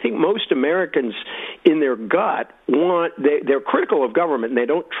I think most Americans, in their gut, they're critical of government, and they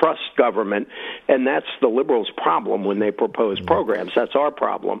don't trust government, and that's the liberals' problem when they propose programs. That's our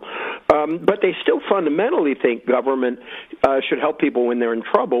problem. But they still fundamentally think government should help people when they're in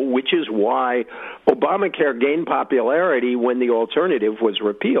trouble, which is why Obamacare gained popularity when the alternative was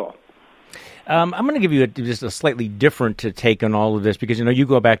repeal. I'm going to give you just a slightly different take on all of this, because you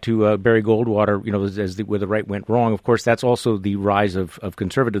go back to Barry Goldwater, where the right went wrong. Of course, that's also the rise of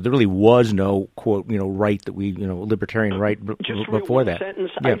conservative. There really was no quote right that libertarian right before that.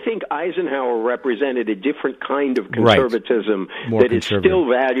 Sentence. Yeah. I think Eisenhower represented a different kind of conservatism that is still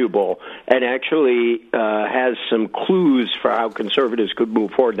valuable and actually has some clues for how conservatives could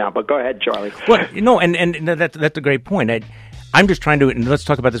move forward now. But go ahead, Charlie. Well, and that's a great point. I'm just trying to, and let's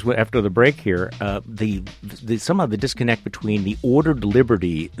talk about this after the break here, somehow the disconnect between the ordered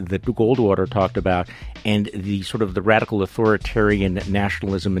liberty that Goldwater talked about and the sort of the radical authoritarian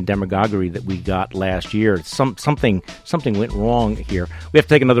nationalism and demagoguery that we got last year. Something went wrong here. We have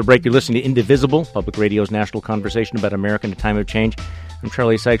to take another break. You're listening to Indivisible, Public Radio's national conversation about America in a time of change. I'm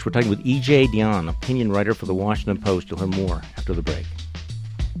Charlie Sykes. We're talking with E.J. Dionne, opinion writer for The Washington Post. You'll hear more after the break.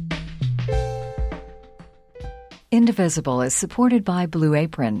 Indivisible is supported by Blue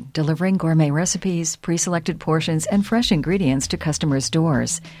Apron, delivering gourmet recipes, pre-selected portions, and fresh ingredients to customers'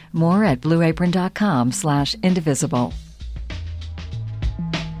 doors. More at blueapron.com/indivisible.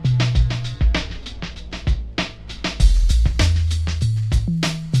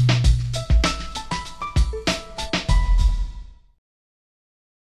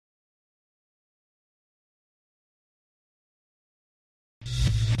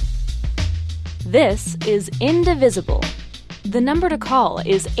 This is Indivisible. The number to call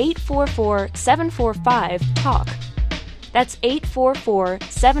is 844-745-TALK. That's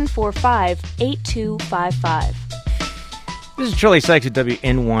 844-745-8255. This is Charlie Sykes at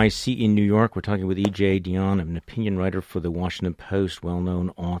WNYC in New York. We're talking with E.J. Dionne, an opinion writer for The Washington Post,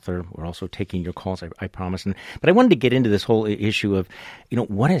 well-known author. We're also taking your calls, I promise. But I wanted to get into this whole issue of,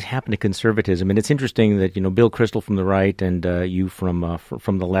 what has happened to conservatism. And it's interesting that, Bill Kristol from the right and you from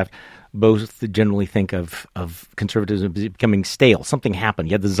the left both generally think of conservatism becoming stale. Something happened.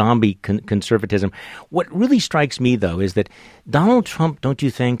 You had the zombie conservatism. What really strikes me, though, is that Donald Trump, don't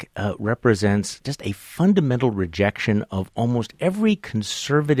you think, represents just a fundamental rejection of almost every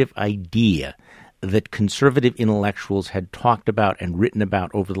conservative idea that conservative intellectuals had talked about and written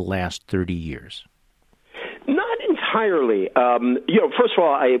about over the last 30 years? Not entirely. First of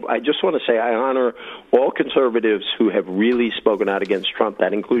all, I just want to say I honor all conservatives who have really spoken out against Trump.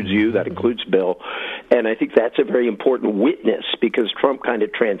 That includes you. That includes Bill. And I think that's a very important witness because Trump kind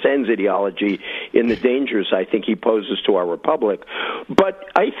of transcends ideology in the dangers I think he poses to our republic. But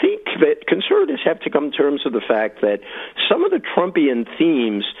I think that conservatives have to come to terms with the fact that some of the Trumpian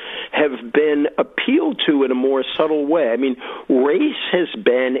themes have been appealed to in a more subtle way. I mean, race has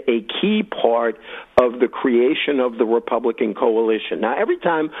been a key part of the creation of the Republican coalition. Now, every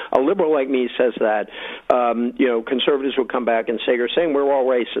time a liberal like me says that, conservatives will come back and say, you're saying we're all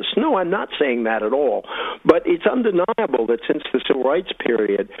racist. No, I'm not saying that at all. But it's undeniable that since the Civil Rights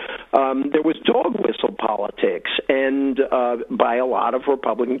period, there was dog whistle politics and by a lot of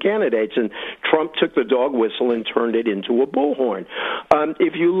Republican candidates. And Trump took the dog whistle and turned it into a bullhorn.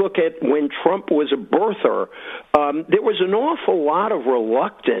 If you look at when Trump was a birther, there was an awful lot of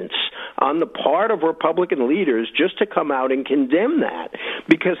reluctance on the part of Republican leaders just to come out and condemn that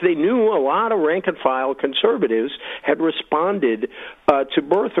because they knew a lot of rank-and-file conservatives had responded to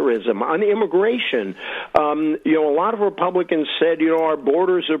birtherism. On immigration, a lot of Republicans said, our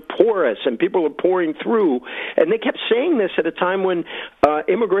borders are porous and people are pouring through, and they kept saying this at a time when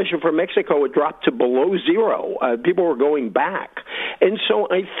immigration from Mexico had dropped to below zero. People were going back. And so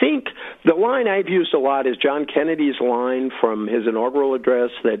I think the line I've used a lot is John Kennedy's line from his inaugural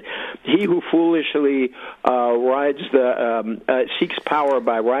address that he who foolishly seeks power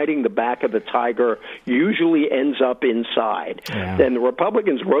by riding the back of the tiger usually ends up inside. Yeah. And the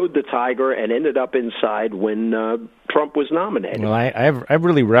Republicans rode the tiger and ended up inside when Trump was nominated. Well, I've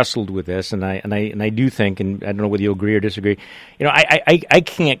really wrestled with this, and I do think, and I don't know whether you agree or disagree. I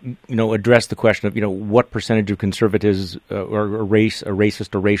can't address the question of what percentage of conservatives are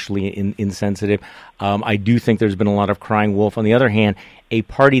racist or racially insensitive. I do think there's been a lot of crying wolf. On the other hand, a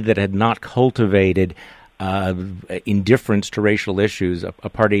party that had not cultivated indifference to racial issues, a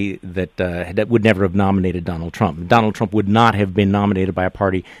party that would never have nominated Donald Trump. Donald Trump would not have been nominated by a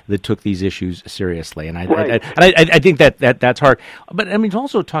party that took these issues seriously, and I think that's hard. But I mean, to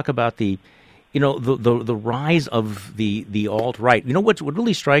also talk about the rise of the alt-right. What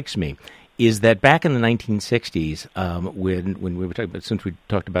really strikes me is that back in the 1960s, when we were talking about, since we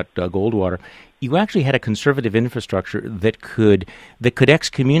talked about Goldwater, you actually had a conservative infrastructure that could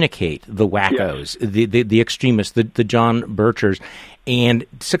excommunicate the wackos, yes, the extremists, the John Birchers, and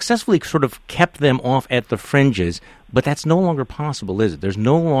successfully sort of kept them off at the fringes. But that's no longer possible, is it? There's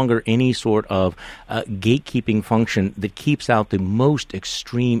no longer any sort of gatekeeping function that keeps out the most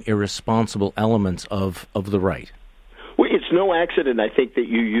extreme, irresponsible elements of the right. Well, it's no accident, I think, that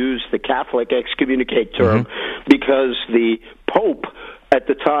you use the Catholic excommunicate term, because the Pope at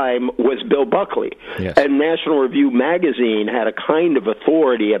the time was Bill Buckley. Yes. And National Review magazine had a kind of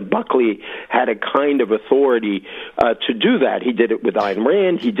authority, and Buckley had a kind of authority to do that. He did it with Ayn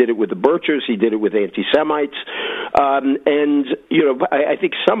Rand, he did it with the Birchers, he did it with anti-Semites. And, I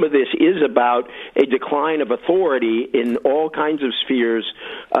think some of this is about a decline of authority in all kinds of spheres,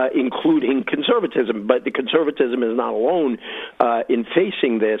 including conservatism. But the conservatism is not alone in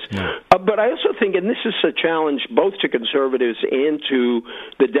facing this. No. But I also think, and this is a challenge both to conservatives and to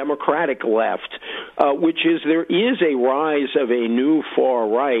the Democratic left, which is there is a rise of a new far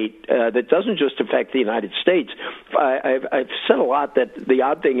right that doesn't just affect the United States. I've said a lot that the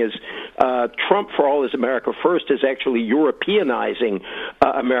odd thing is Trump, for all his America First, is actually Europeanizing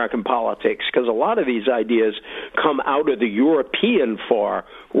American politics, because a lot of these ideas come out of the European far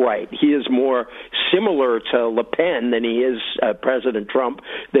right. He is more similar to Le Pen than he is President Trump,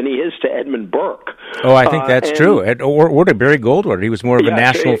 than he is to Edmund Burke. Oh, I think that's true. Or to Barry Goldwater. He was more of a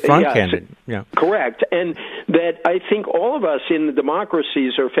National Front candidate. Yeah. Correct. And that I think all of us in the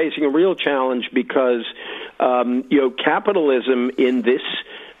democracies are facing a real challenge because, capitalism in this,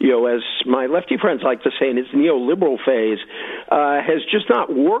 as my lefty friends like to say in its neoliberal phase, has just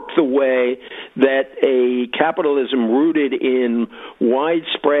not worked the way that a capitalism rooted in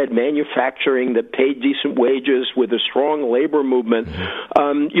widespread manufacturing that paid decent wages with a strong labor movement.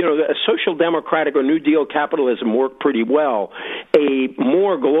 A social democratic or New Deal capitalism worked pretty well. A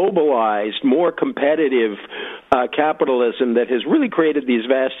more globalized, more competitive capitalism that has really created these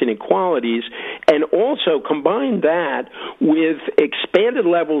vast inequalities, and also combined that with expanded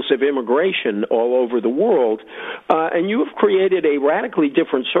levels of immigration all over the world, and you have created a radically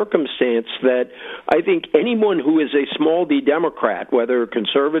different circumstance that I think anyone who is a small d Democrat, whether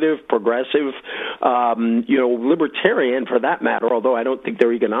conservative, progressive, libertarian for that matter, although I don't think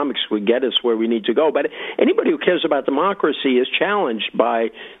their economics would get us where we need to go, but anybody who cares about democracy is challenged by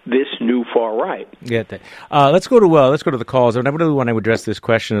this new far right. Get that. Let's go to the calls. And I really want to address this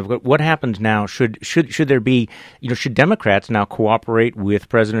question of what happens now. Should there be, should Democrats now cooperate with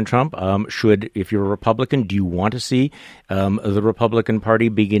President Trump? If you're a Republican, do you want to see the Republican Party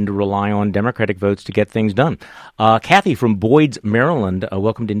begin to rely on Democratic votes to get things done? Kathy from Boyd's, Maryland.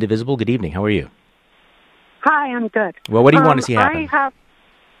 Welcome to Indivisible. Good evening. How are you? Hi, I'm good. Well, what do you want to see happen?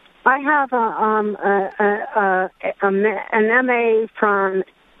 I have an MA from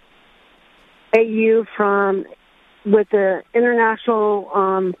AU with an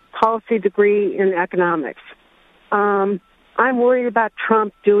international policy degree in economics. I'm worried about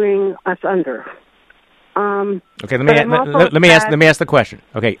Trump doing us under. Okay, let me ask the question.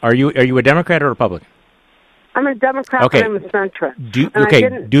 Okay, are you a Democrat or a Republican? I'm a Democrat, okay. But I'm a centrist. Do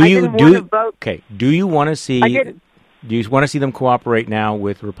you want to see? Do you want to see them cooperate now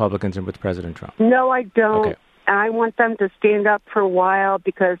with Republicans and with President Trump? No, I don't. Okay. I want them to stand up for a while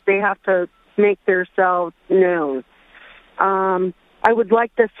because they have to make themselves known. I would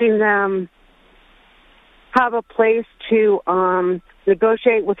like to see them have a place to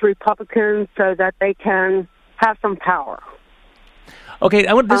negotiate with Republicans so that they can have some power. Okay,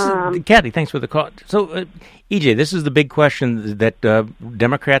 Kathy, thanks for the call. So, EJ, this is the big question that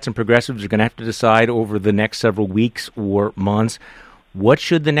Democrats and progressives are going to have to decide over the next several weeks or months. What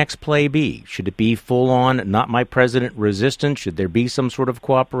should the next play be? Should it be full-on, not my president resistance? Should there be some sort of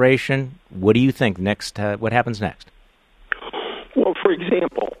cooperation? What do you think next? What happens next? Well, for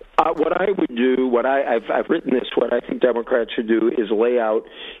example, what I would do, I've written this, what I think Democrats should do is lay out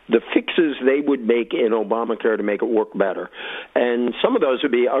the fixes they would make in Obamacare to make it work better. And some of those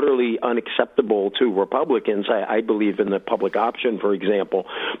would be utterly unacceptable to Republicans. I believe in the public option, for example.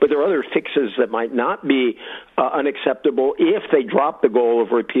 But there are other fixes that might not be unacceptable if they drop the goal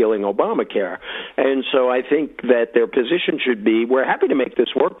of repealing Obamacare. And so I think that their position should be, we're happy to make this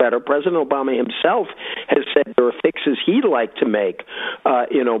work better. President Obama himself has said there are fixes he'd like to make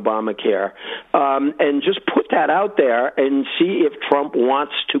in Obamacare. And just put that out there and see if Trump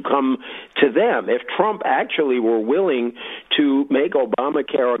wants to come to them. If Trump actually were willing to make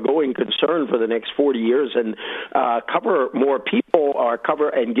Obamacare a going concern for the next 40 years and cover more people or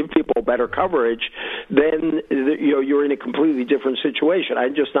and give people better coverage, then you're in a completely different situation.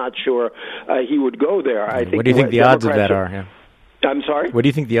 I'm just not sure he would go there. I think. What do you think the odds of that are? Yeah. I'm sorry? What do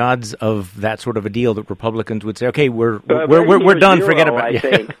you think the odds of that sort of a deal that Republicans would say, okay, we're done, zero, forget about I it?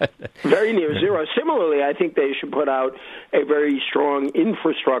 think. Very near zero. Similarly, I think they should put out a very strong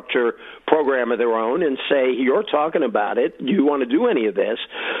infrastructure program of their own and say, you're talking about it. Do you want to do any of this?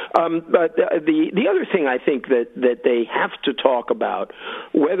 But the other thing I think that they have to talk about,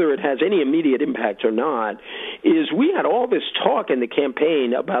 whether it has any immediate impact or not, is we had all this talk in the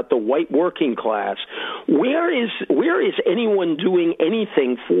campaign about the white working class. Where is anyone doing doing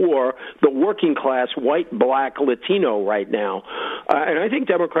anything for the working class, white, black, Latino right now. And I think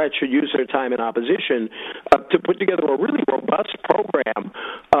Democrats should use their time in opposition to put together a really robust program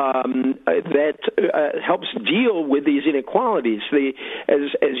that helps deal with these inequalities.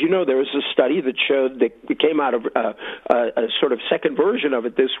 As you know, there was a study that showed that came out of a sort of second version of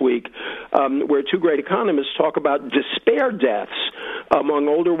it this week, where two great economists talk about despair deaths among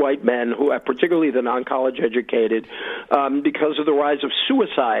older white men, who are particularly the non-college educated, because of the rise of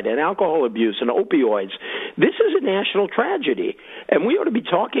suicide and alcohol abuse and opioids. This is a national tragedy, and we ought to be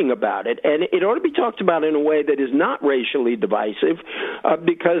talking about it, and it ought to be talked about in a way that is not racially divisive,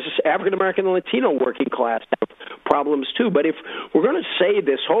 because African American and Latino working class have problems too. But if we're going to say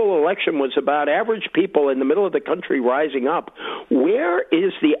this whole election was about average people in the middle of the country rising up, where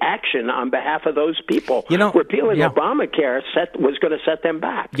is the action on behalf of those people? Repealing Obamacare was going to set them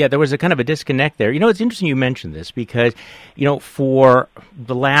back. Yeah, there was a kind of a disconnect there. It's interesting you mentioned this because, for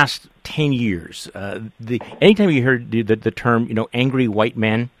the last 10 years, anytime you heard the term, angry white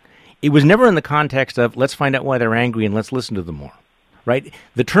men, it was never in the context of let's find out why they're angry and let's listen to them more. Right?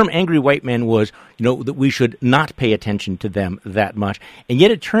 The term angry white men was, that we should not pay attention to them that much. And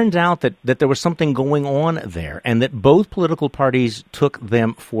yet it turns out that there was something going on there and that both political parties took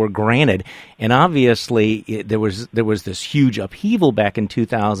them for granted. And obviously there was this huge upheaval back in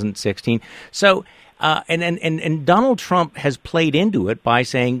 2016. So and Donald Trump has played into it by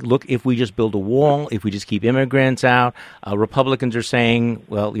saying, look, if we just build a wall, if we just keep immigrants out, Republicans are saying,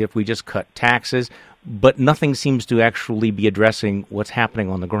 well, if we just cut taxes, but nothing seems to actually be addressing what's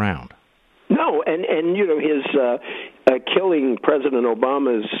happening on the ground. No, and his killing President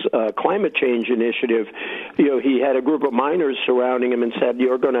Obama's climate change initiative, he had a group of miners surrounding him and said,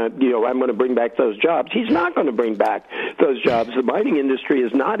 I'm going to bring back those jobs. He's not going to bring back those jobs. The mining industry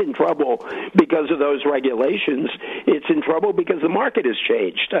is not in trouble because of those regulations. It's in trouble because the market has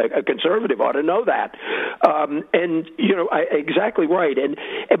changed. A conservative ought to know that. Exactly right.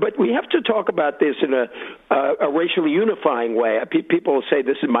 But we have to talk about this in a racially unifying way. People say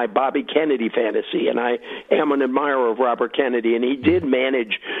this is my Bobby Kennedy fantasy, and I am an admirer of Robert Kennedy, and he did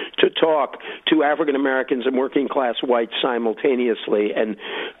manage to talk to African Americans and working class whites simultaneously. And,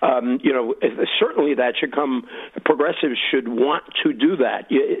 certainly that should come, progressives should want to do that.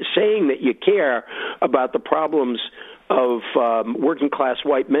 Saying that you care about the problems of working class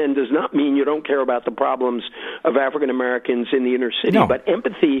white men does not mean you don't care about the problems of African Americans in the inner city. No. But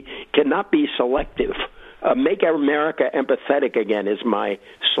empathy cannot be selective. Make America empathetic again is my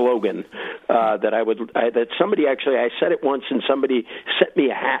slogan. That somebody actually, I said it once, and somebody sent me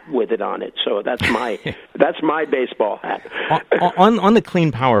a hat with it on it. So that's my baseball hat. on the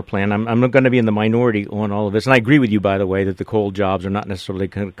Clean Power Plan, I'm going to be in the minority on all of this, and I agree with you, by the way, that the coal jobs are not necessarily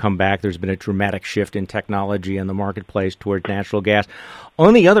going to come back. There's been a dramatic shift in technology and the marketplace towards natural gas.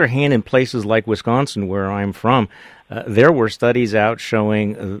 On the other hand, in places like Wisconsin, where I'm from, there were studies out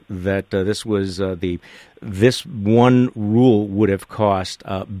showing that this one rule would have cost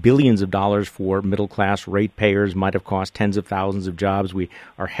billions of dollars for middle-class ratepayers, might have cost tens of thousands of jobs. We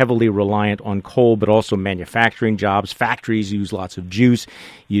are heavily reliant on coal, but also manufacturing jobs. Factories use lots of juice.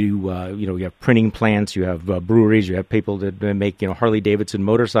 You have printing plants, you have breweries, you have people that make Harley-Davidson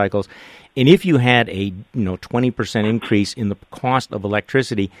motorcycles. And if you had a 20% increase in the cost of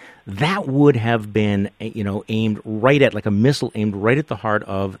electricity, that would have been aimed right at, like a missile aimed right at the heart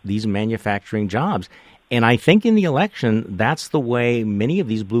of these manufacturing jobs. And I think in the election, that's the way many of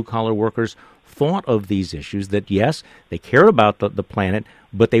these blue-collar workers thought of these issues, that, yes, they cared about the planet,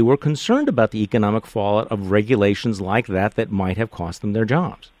 but they were concerned about the economic fallout of regulations like that might have cost them their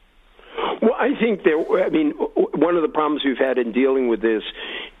jobs. Well, I think one of the problems we've had in dealing with this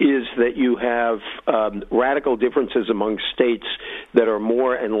is that you have radical differences among states that are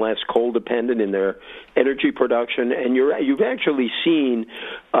more and less coal dependent in their energy production, and you've actually seen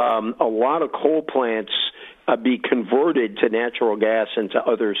a lot of coal plants be converted to natural gas and to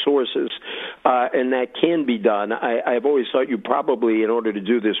other sources, and that can be done. I've always thought you probably, in order to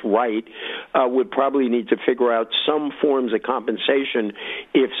do this right, would probably need to figure out some forms of compensation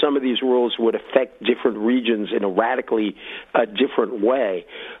if some of these rules would affect different regions in a radically different way.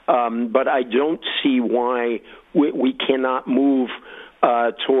 But I don't see why we cannot move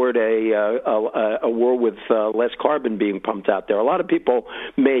toward a world with less carbon being pumped out there. A lot of people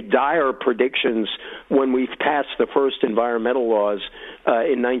made dire predictions when we passed the first environmental laws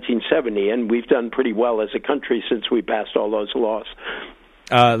in 1970, and we've done pretty well as a country since we passed all those laws.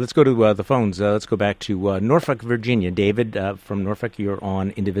 Let's go to the phones. Let's go back to Norfolk, Virginia. David from Norfolk, you're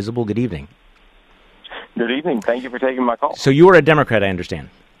on Indivisible. Good evening. Good evening. Thank you for taking my call. So you are a Democrat, I understand.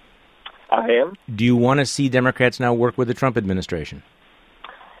 I am. Do you want to see Democrats now work with the Trump administration?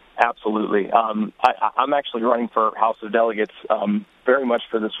 Absolutely. I'm actually running for House of Delegates very much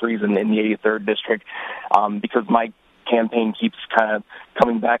for this reason in the 83rd District, because my campaign keeps kind of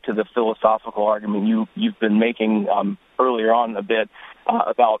coming back to the philosophical argument you've been making earlier on a bit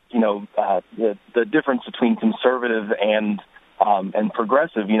about the difference between conservative and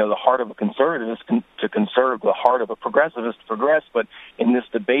progressive. The heart of a conservative is to conserve, the heart of a progressive is to progress. But in this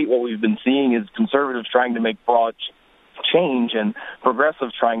debate, what we've been seeing is conservatives trying to make broad change and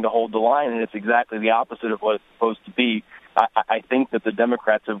progressives trying to hold the line, and it's exactly the opposite of what it's supposed to be. I think that the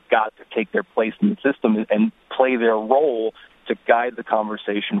Democrats have got to take their place in the system and play their role to guide the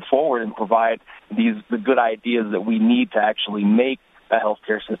conversation forward and provide the good ideas that we need to actually make a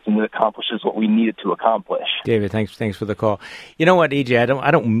healthcare system that accomplishes what we need it to accomplish. David, thanks for the call. You know what, EJ,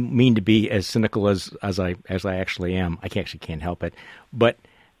 I don't mean to be as cynical as I actually am. I actually can't help it, but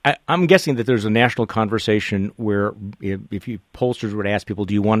I'm guessing that there's a national conversation where if you pollsters would ask people,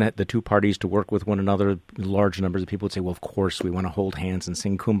 do you want the two parties to work with one another, large numbers of people would say, well, of course, we want to hold hands and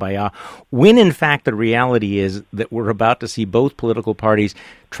sing Kumbaya, when in fact the reality is that we're about to see both political parties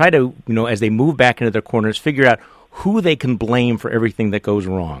try to, as they move back into their corners, figure out who they can blame for everything that goes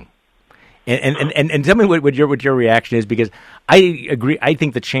wrong. And tell me what your reaction is, because I agree. I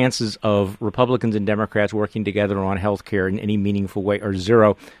think the chances of Republicans and Democrats working together on health care in any meaningful way are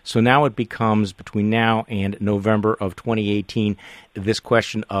zero. So now it becomes, between now and November of 2018, this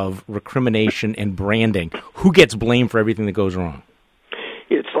question of recrimination and branding. Who gets blamed for everything that goes wrong?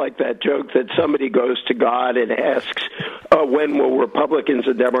 It's like that joke that somebody goes to God and asks, when will Republicans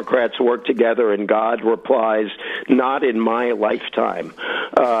and Democrats work together? And God replies, not in my lifetime.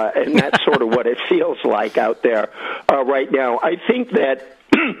 And that's sort of what it feels like out there right now. I think that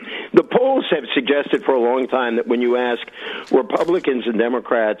the polls have suggested for a long time that when you ask Republicans and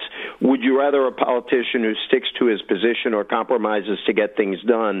Democrats, would you rather a politician who sticks to his position or compromises to get things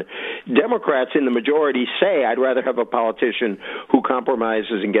done, Democrats in the majority say, I'd rather have a politician who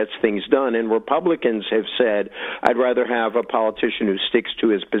compromises and gets things done. And Republicans have said, I'd rather have a politician who sticks to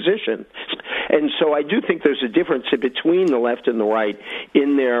his position. And so I do think there's a difference between the left and the right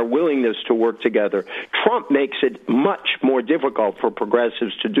in their willingness to work together. Trump makes it much more difficult for progressives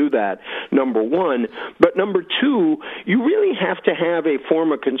to do that, number one. But number two, you really have to have a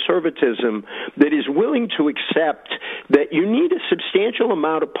form of conservatism that is willing to accept that you need a substantial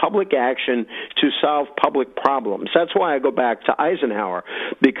amount of public action to solve public problems. That's why I go back to Eisenhower,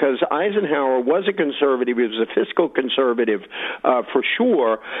 because Eisenhower was a conservative. He was a fiscal conservative for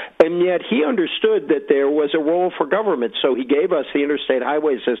sure, and yet he understood that there was a role for government. So he gave us the interstate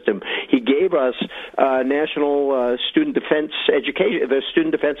highway system. He gave us national student defense education, the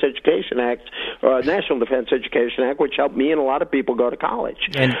Student Defense Education Act, National Defense Education Act, which helped me and a lot of people go to college.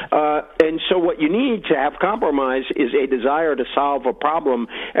 And so what you need to have compromise is a desire to solve a problem,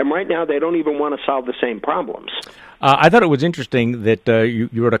 and right now they don't even want to solve the same problems. I thought it was interesting that you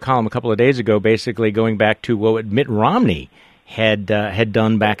wrote a column a couple of days ago basically going back to what Mitt Romney had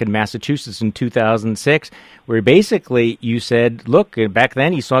done back in Massachusetts in 2006, where basically you said, look, back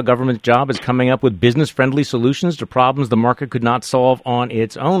then you saw government's job as coming up with business-friendly solutions to problems the market could not solve on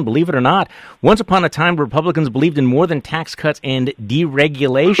its own. Believe it or not, once upon a time, Republicans believed in more than tax cuts and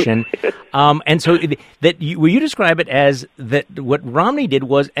deregulation. And so will you describe it as that what Romney did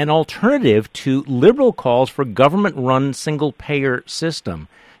was an alternative to liberal calls for government-run single-payer system?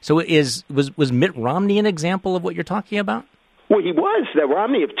 So was Mitt Romney an example of what you're talking about? Well, he was. The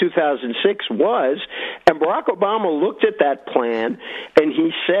Romney of 2006 was. And Barack Obama looked at that plan and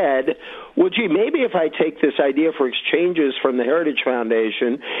he said, well, gee, maybe if I take this idea for exchanges from the Heritage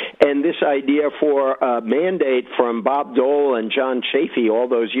Foundation and this idea for a mandate from Bob Dole and John Chafee all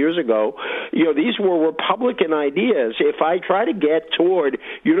those years ago, these were Republican ideas. If I try to get toward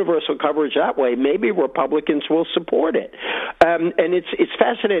universal coverage that way, maybe Republicans will support it. And it's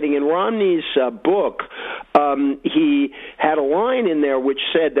fascinating. In Romney's book, he had a line in there which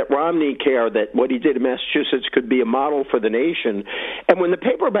said that Romney cared that what he did in Massachusetts could be a model for the nation. And when the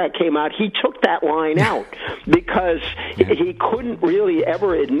paperback came out, he took that line out because he couldn't really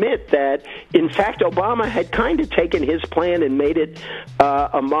ever admit that, in fact, Obama had kind of taken his plan and made it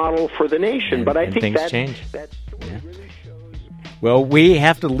a model for the nation. But I think that story really shows. Well, we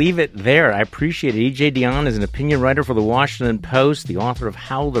have to leave it there. I appreciate it. E.J. Dionne is an opinion writer for the Washington Post, the author of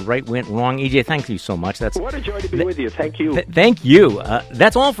How the Right Went Wrong. E.J., thank you so much. What a joy to be with you. Thank you. Thank you.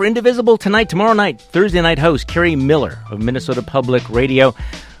 That's all for Indivisible tonight. Tomorrow night, Thursday night host Kerry Miller of Minnesota Public Radio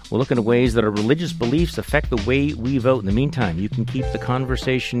We'll look into ways that our religious beliefs affect the way we vote. In the meantime, you can keep the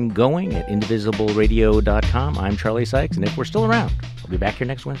conversation going at indivisibleradio.com. I'm Charlie Sykes, and if we're still around, I'll be back here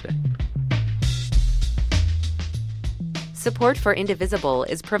next Wednesday. Support for Indivisible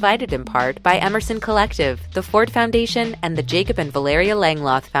is provided in part by Emerson Collective, the Ford Foundation, and the Jacob and Valeria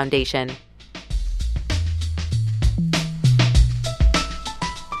Langloth Foundation.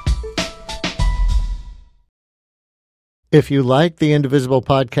 If you like the Indivisible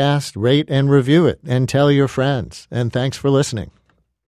podcast, rate and review it and tell your friends. And thanks for listening.